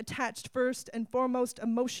 attached first and foremost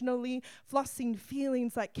emotionally, flossing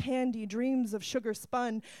feelings like candy, dreams of sugar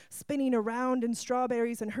spun, spinning around in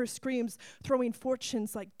strawberries and her screams, throwing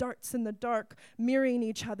fortunes like darts in the dark, mirroring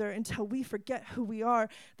each other until we forget who we are.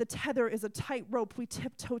 The tether is a tightrope we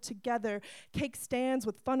tiptoe together. Cake stands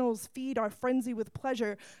with funnels feed our frenzy with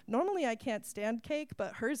pleasure. Normally I can't stand cake,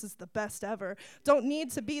 but hers is the best ever. Don't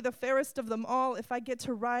need to be the fairest of them all if I get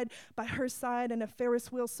to ride by her side in a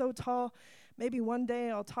Ferris wheel so tall. Maybe one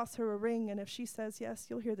day I'll toss her a ring, and if she says yes,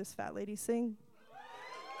 you'll hear this fat lady sing.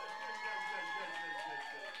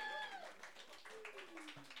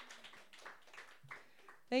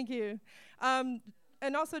 Thank you. And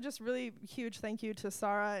also just really huge thank you to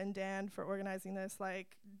Sarah and Dan for organizing this.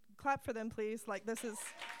 Like, clap for them, please. Like, this is,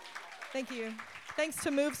 thank you. Thanks to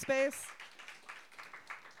Movespace.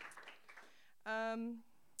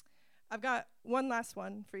 I've got one last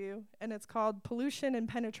one for you, and it's called Pollution and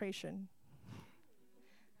Penetration.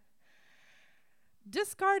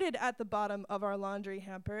 Discarded at the bottom of our laundry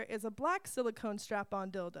hamper is a black silicone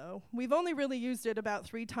strap-on dildo. We've only really used it about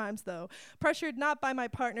 3 times, though, pressured not by my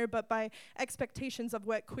partner, but by expectations of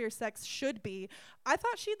what queer sex should be. I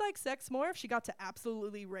thought she'd like sex more if she got to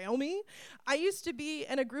absolutely rail me. I used to be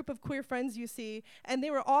in a group of queer friends, you see, and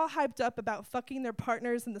they were all hyped up about fucking their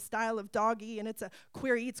partners in the style of doggy, and it's a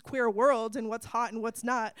queer eats queer world, and what's hot and what's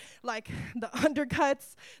not. Like the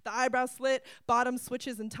undercuts, the eyebrow slit, bottoms,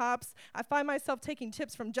 switches, and tops. I find myself taking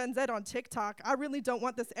tips from Gen Z on TikTok. I really don't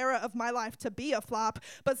want this era of my life to be a flop,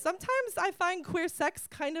 but sometimes I find queer sex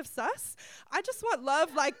kind of sus. I just want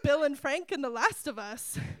love like Bill and Frank in The Last of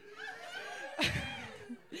Us.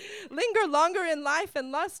 Linger longer in life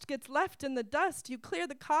and lust gets left in the dust. You clear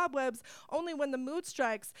the cobwebs only when the mood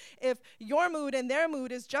strikes. If your mood and their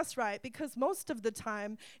mood is just right, because most of the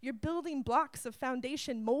time you're building blocks of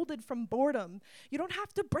foundation molded from boredom. You don't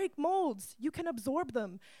have to break molds. You can absorb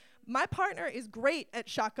them. My partner is great at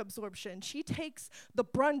shock absorption. She takes the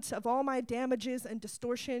brunt of all my damages and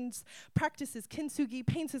distortions, practices kintsugi,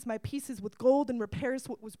 paints my pieces with gold, and repairs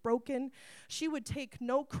what was broken. She would take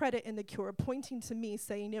no credit in the cure, pointing to me,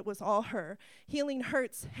 saying it was all her. Healing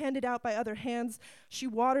hurts, handed out by other hands. She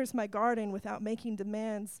waters my garden without making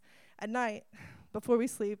demands. At night, before we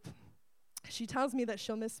sleep, she tells me that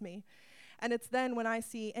she'll miss me. And it's then when I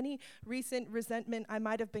see any recent resentment I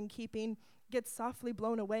might have been keeping gets softly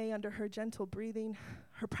blown away under her gentle breathing.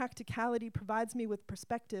 Her practicality provides me with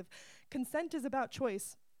perspective. Consent is about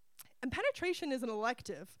choice, and penetration is an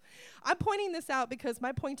elective. I'm pointing this out because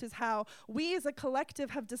my point is how we as a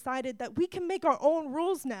collective have decided that we can make our own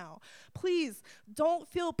rules now. Please don't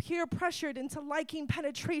feel peer pressured into liking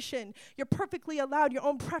penetration. You're perfectly allowed your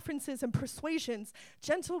own preferences and persuasions.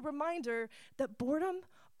 Gentle reminder that boredom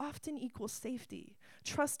often equals safety.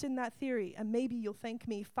 Trust in that theory, and maybe you'll thank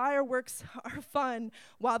me. Fireworks are fun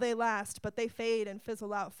while they last, but they fade and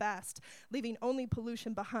fizzle out fast, leaving only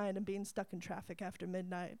pollution behind and being stuck in traffic after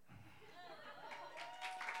midnight.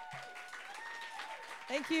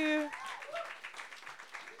 Thank you.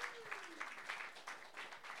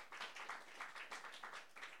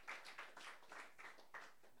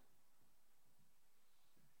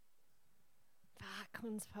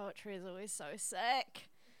 Quinn's poetry is always so sick.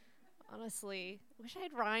 Honestly, wish I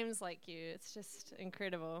had rhymes like you. It's just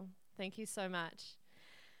incredible. Thank you so much.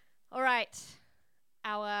 All right,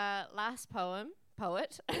 our last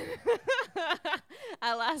poet,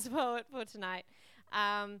 our last poet for tonight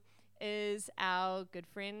is our good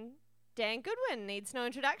friend Dan Goodwin. Needs no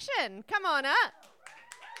introduction. Come on up.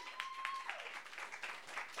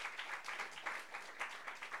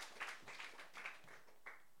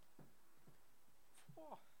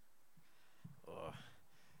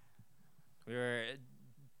 We were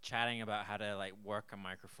chatting about how to work a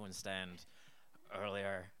microphone stand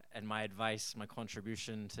earlier, and my advice, my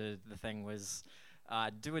contribution to the thing was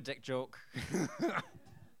do a dick joke.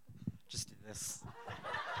 Just do this.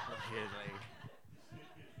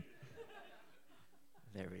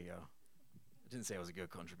 There we go. I didn't say it was a good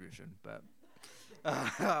contribution, but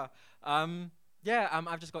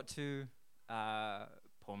I've just got 2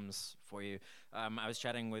 poems for you. I was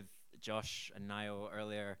chatting with Josh and Ngaio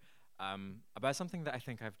earlier about something that I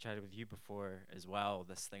think I've chatted with you before as well,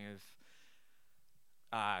 this thing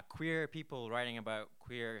of queer people writing about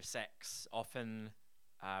queer sex often,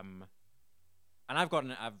 and I've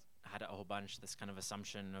had it a whole bunch, this kind of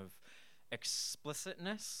assumption of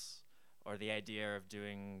explicitness, or the idea of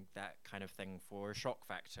doing that kind of thing for shock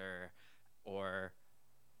factor, or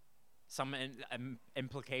some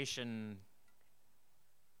implication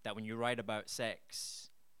that when you write about sex,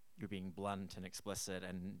 you're being blunt and explicit,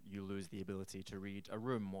 and you lose the ability to read a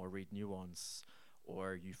room or read nuance,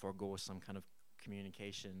 or you forego some kind of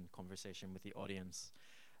communication, conversation with the audience,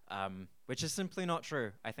 which is simply not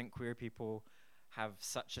true. I think queer people have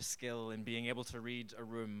such a skill in being able to read a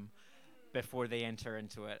room before they enter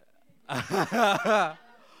into it. I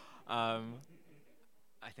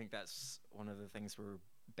think that's one of the things we're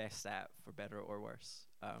best at, for better or worse.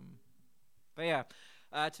 But yeah,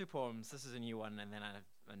 2 poems. This is a new one, and then I have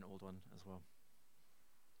an old one as well.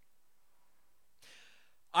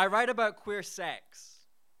 I write about queer sex,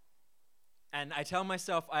 and I tell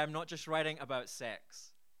myself I am not just writing about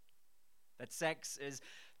sex, that sex is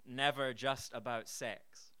never just about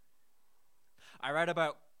sex. I write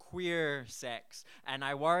about queer sex, and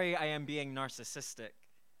I worry I am being narcissistic,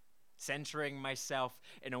 centering myself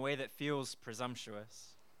in a way that feels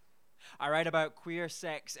presumptuous. I write about queer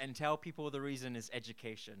sex and tell people the reason is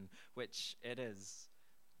education, which it is.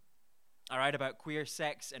 I write about queer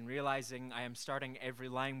sex and realizing I am starting every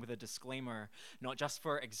line with a disclaimer, not just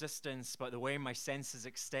for existence, but the way my senses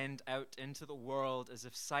extend out into the world, as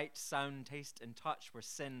if sight, sound, taste, and touch were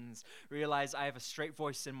sins. Realize I have a straight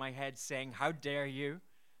voice in my head saying, "How dare you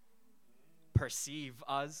perceive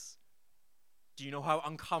us? Do you know how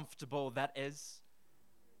uncomfortable that is?"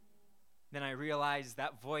 Then I realize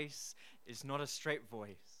that voice is not a straight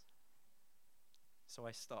voice. So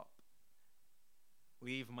I stop.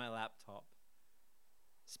 Leave my laptop,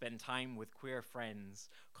 spend time with queer friends,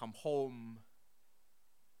 come home,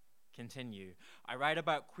 continue. I write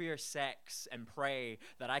about queer sex and pray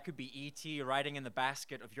that I could be E.T. riding in the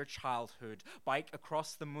basket of your childhood, bike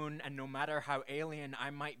across the moon, and no matter how alien I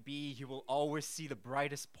might be, you will always see the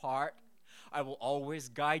brightest part. I will always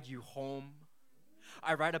guide you home.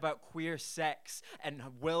 I write about queer sex and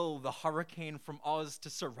will the hurricane from Oz to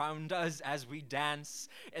surround us as we dance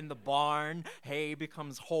in the barn. Hay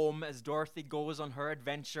becomes home as Dorothy goes on her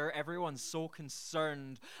adventure. Everyone's so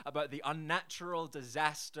concerned about the unnatural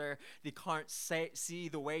disaster. They can't see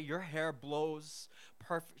the way your hair blows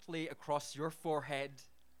perfectly across your forehead.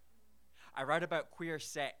 I write about queer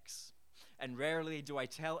sex, and rarely do I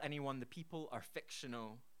tell anyone the people are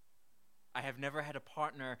fictional. I have never had a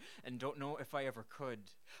partner and don't know if I ever could.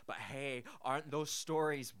 But hey, aren't those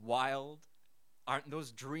stories wild? Aren't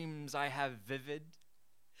those dreams I have vivid?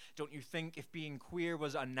 Don't you think if being queer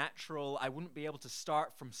was unnatural, I wouldn't be able to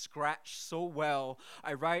start from scratch so well?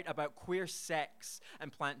 I write about queer sex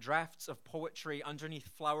and plant drafts of poetry underneath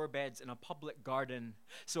flower beds in a public garden.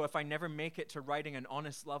 So if I never make it to writing an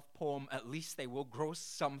honest love poem, at least they will grow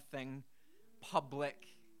something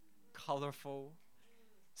public, colorful.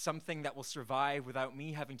 Something that will survive without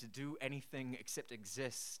me having to do anything except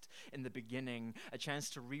exist in the beginning. A chance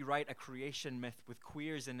to rewrite a creation myth with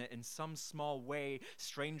queers in it in some small way.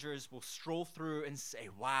 Strangers will stroll through and say,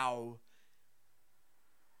 "Wow,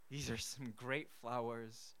 these are some great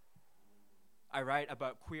flowers." I write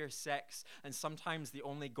about queer sex, and sometimes the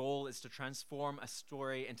only goal is to transform a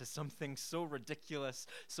story into something so ridiculous,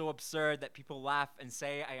 so absurd that people laugh and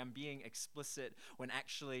say I am being explicit, when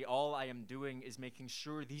actually all I am doing is making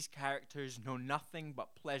sure these characters know nothing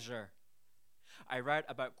but pleasure. I write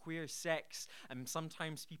about queer sex, and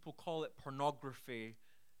sometimes people call it pornography.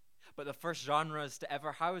 But the first genres to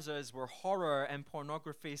ever house us were horror and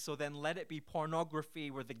pornography, so then let it be pornography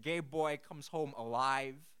where the gay boy comes home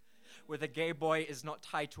alive, where the gay boy is not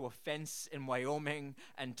tied to a fence in Wyoming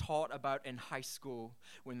and taught about in high school,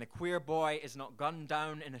 when the queer boy is not gunned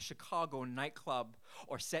down in a Chicago nightclub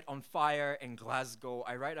or set on fire in Glasgow.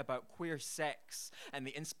 I write about queer sex, and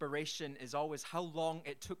the inspiration is always how long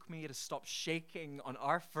it took me to stop shaking on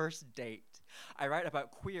our first date. I write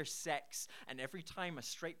about queer sex, and every time a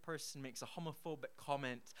straight person makes a homophobic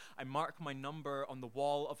comment, I mark my number on the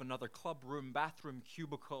wall of another club room, bathroom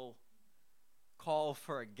cubicle. Call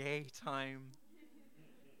for a gay time.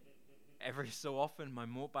 Every so often my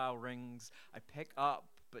mobile rings. I pick up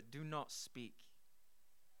but do not speak.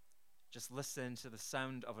 Just listen to the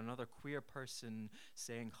sound of another queer person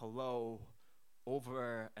saying hello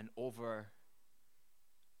over and over.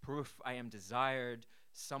 Proof I am desired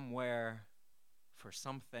somewhere for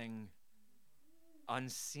something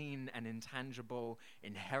unseen and intangible,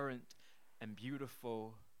 inherent and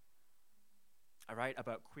beautiful. I write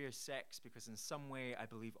about queer sex because in some way I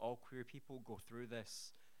believe all queer people go through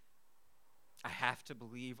this. I have to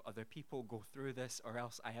believe other people go through this, or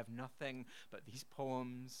else I have nothing but these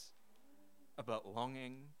poems about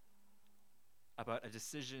longing, about a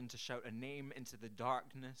decision to shout a name into the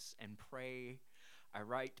darkness and pray. I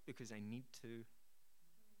write because I need to.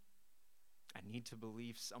 I need to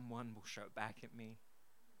believe someone will shout back at me.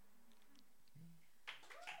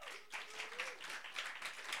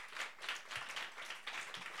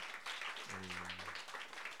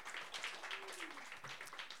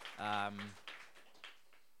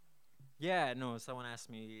 Yeah, no, someone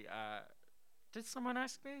asked me, did someone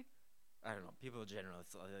ask me? I don't know, people in general,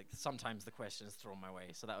 it's like sometimes the questions thrown my way,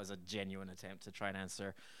 so that was a genuine attempt to try and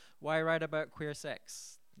answer why write about queer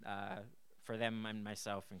sex for them and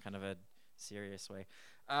myself in kind of a serious way.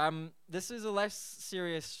 This is a less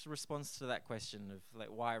serious response to that question of like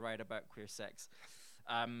why write about queer sex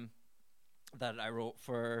that I wrote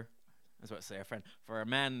for, I was about to say a friend, for a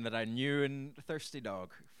man that I knew in Thirsty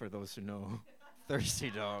Dog, for those who know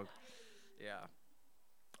Thirsty Dog. Yeah.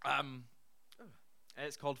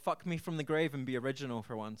 It's called Fuck Me From the Grave and Be Original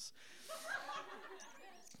for once.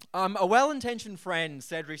 A well-intentioned friend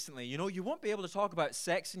said recently, you know, you won't be able to talk about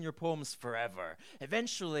sex in your poems forever.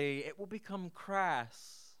 Eventually, it will become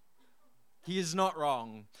crass. He is not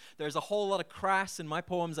wrong. There's a whole lot of crass in my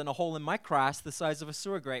poems and a hole in my crass the size of a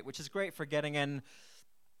sewer grate, which is great for getting in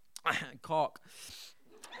cock.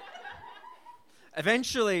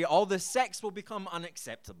 Eventually, all the sex will become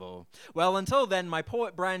unacceptable. Well, until then, my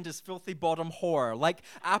poet brand is filthy bottom whore, like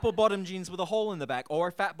apple bottom jeans with a hole in the back,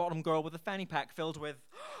 or fat bottom girl with a fanny pack filled with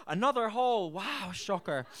another hole. Wow,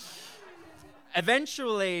 shocker.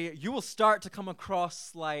 Eventually, you will start to come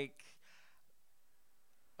across like,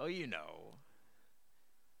 oh, you know.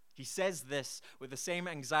 He says this with the same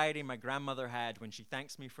anxiety my grandmother had when she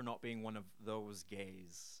thanks me for not being one of those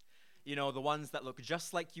gays. You know, the ones that look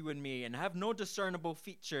just like you and me and have no discernible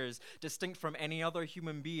features distinct from any other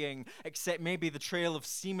human being except maybe the trail of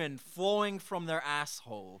semen flowing from their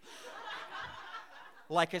asshole.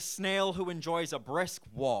 Like a snail who enjoys a brisk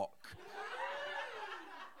walk.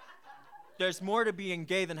 There's more to being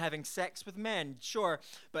gay than having sex with men, sure,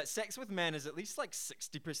 but sex with men is at least like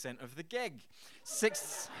 60% of the gig.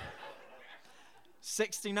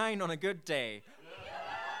 69 on a good day.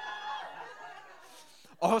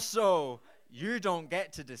 Also, you don't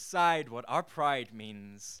get to decide what our pride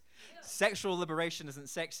means. Sexual liberation isn't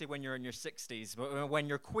sexy when you're in your 60s, but when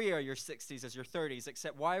you're queer, your 60s is your 30s,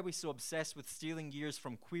 except why are we so obsessed with stealing years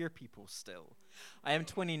from queer people still? I am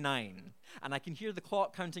 29, and I can hear the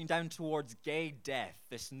clock counting down towards gay death,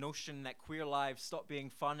 this notion that queer lives stop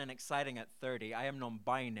being fun and exciting at 30. I am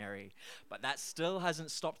non-binary, but that still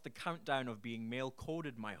hasn't stopped the countdown of being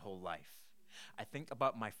male-coded my whole life. I think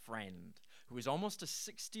about my friend, who is almost a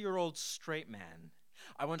 60-year-old straight man.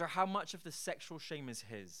 I wonder how much of the sexual shame is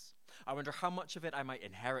his. I wonder how much of it I might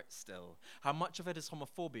inherit still. How much of it is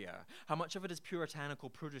homophobia. How much of it is puritanical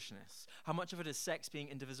prudishness. How much of it is sex being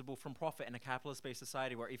indivisible from profit in a capitalist-based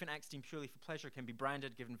society where even acts deemed purely for pleasure can be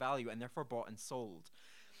branded, given value, and therefore bought and sold.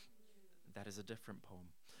 That is a different poem.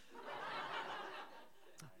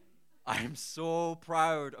 I am so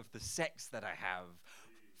proud of the sex that I have.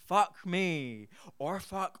 Fuck me, or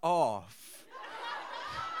fuck off.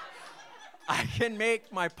 I can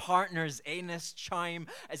make my partner's anus chime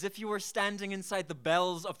as if you were standing inside the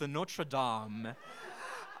bells of the Notre Dame.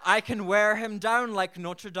 I can wear him down like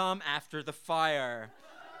Notre Dame after the fire.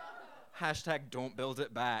 Hashtag don't build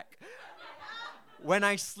it back. When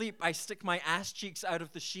I sleep, I stick my ass cheeks out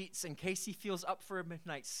of the sheets in case he feels up for a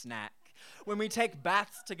midnight snack. When we take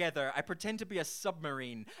baths together, I pretend to be a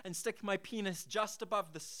submarine and stick my penis just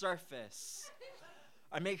above the surface.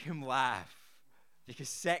 I make him laugh because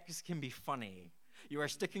sex can be funny. You are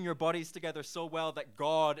sticking your bodies together so well that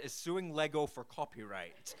God is suing Lego for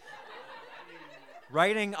copyright.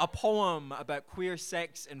 Writing a poem about queer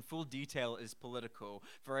sex in full detail is political.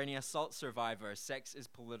 For any assault survivor, sex is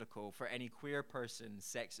political. For any queer person,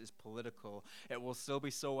 sex is political. It will still be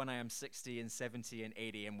so when I am 60 and 70 and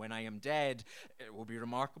 80, and when I am dead, it will be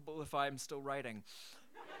remarkable if I am still writing.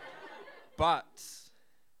 But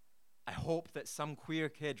I hope that some queer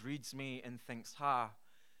kid reads me and thinks,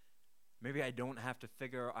 maybe I don't have to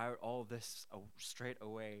figure out all this straight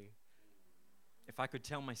away. If I could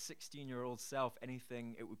tell my 16-year-old self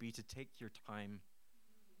anything, it would be to take your time.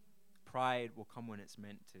 Pride will come when it's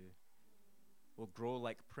meant to. Will grow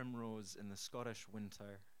like primrose in the Scottish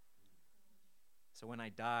winter. So when I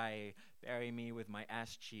die, bury me with my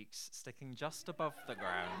ass cheeks sticking just above the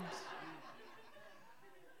ground.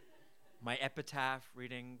 My epitaph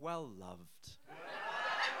reading, well loved.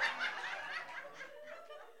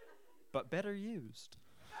 But better used.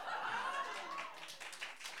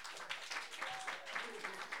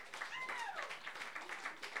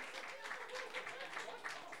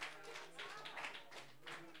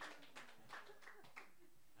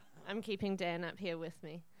 I'm keeping Dan up here with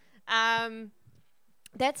me.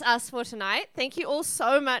 That's us for tonight. Thank you all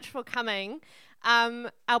so much for coming.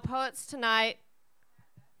 Our poets tonight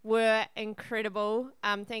were incredible.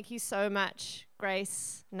 Thank you so much,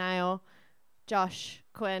 Grace, Ngaio, Josh,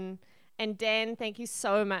 Quinn, And Dan, thank you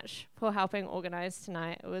so much for helping organize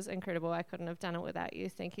tonight. It was incredible. I couldn't have done it without you.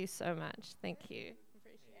 Thank you so much. Thank you.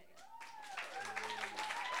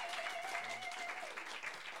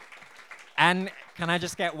 And can I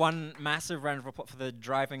just get one massive round of applause for the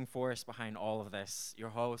driving force behind all of this? Your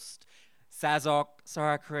host, Sazok,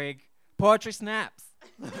 Sarah Craig, Poetry Snaps.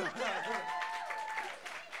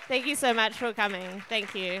 Thank you so much for coming.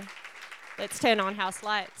 Thank you. Let's turn on house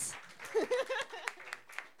lights.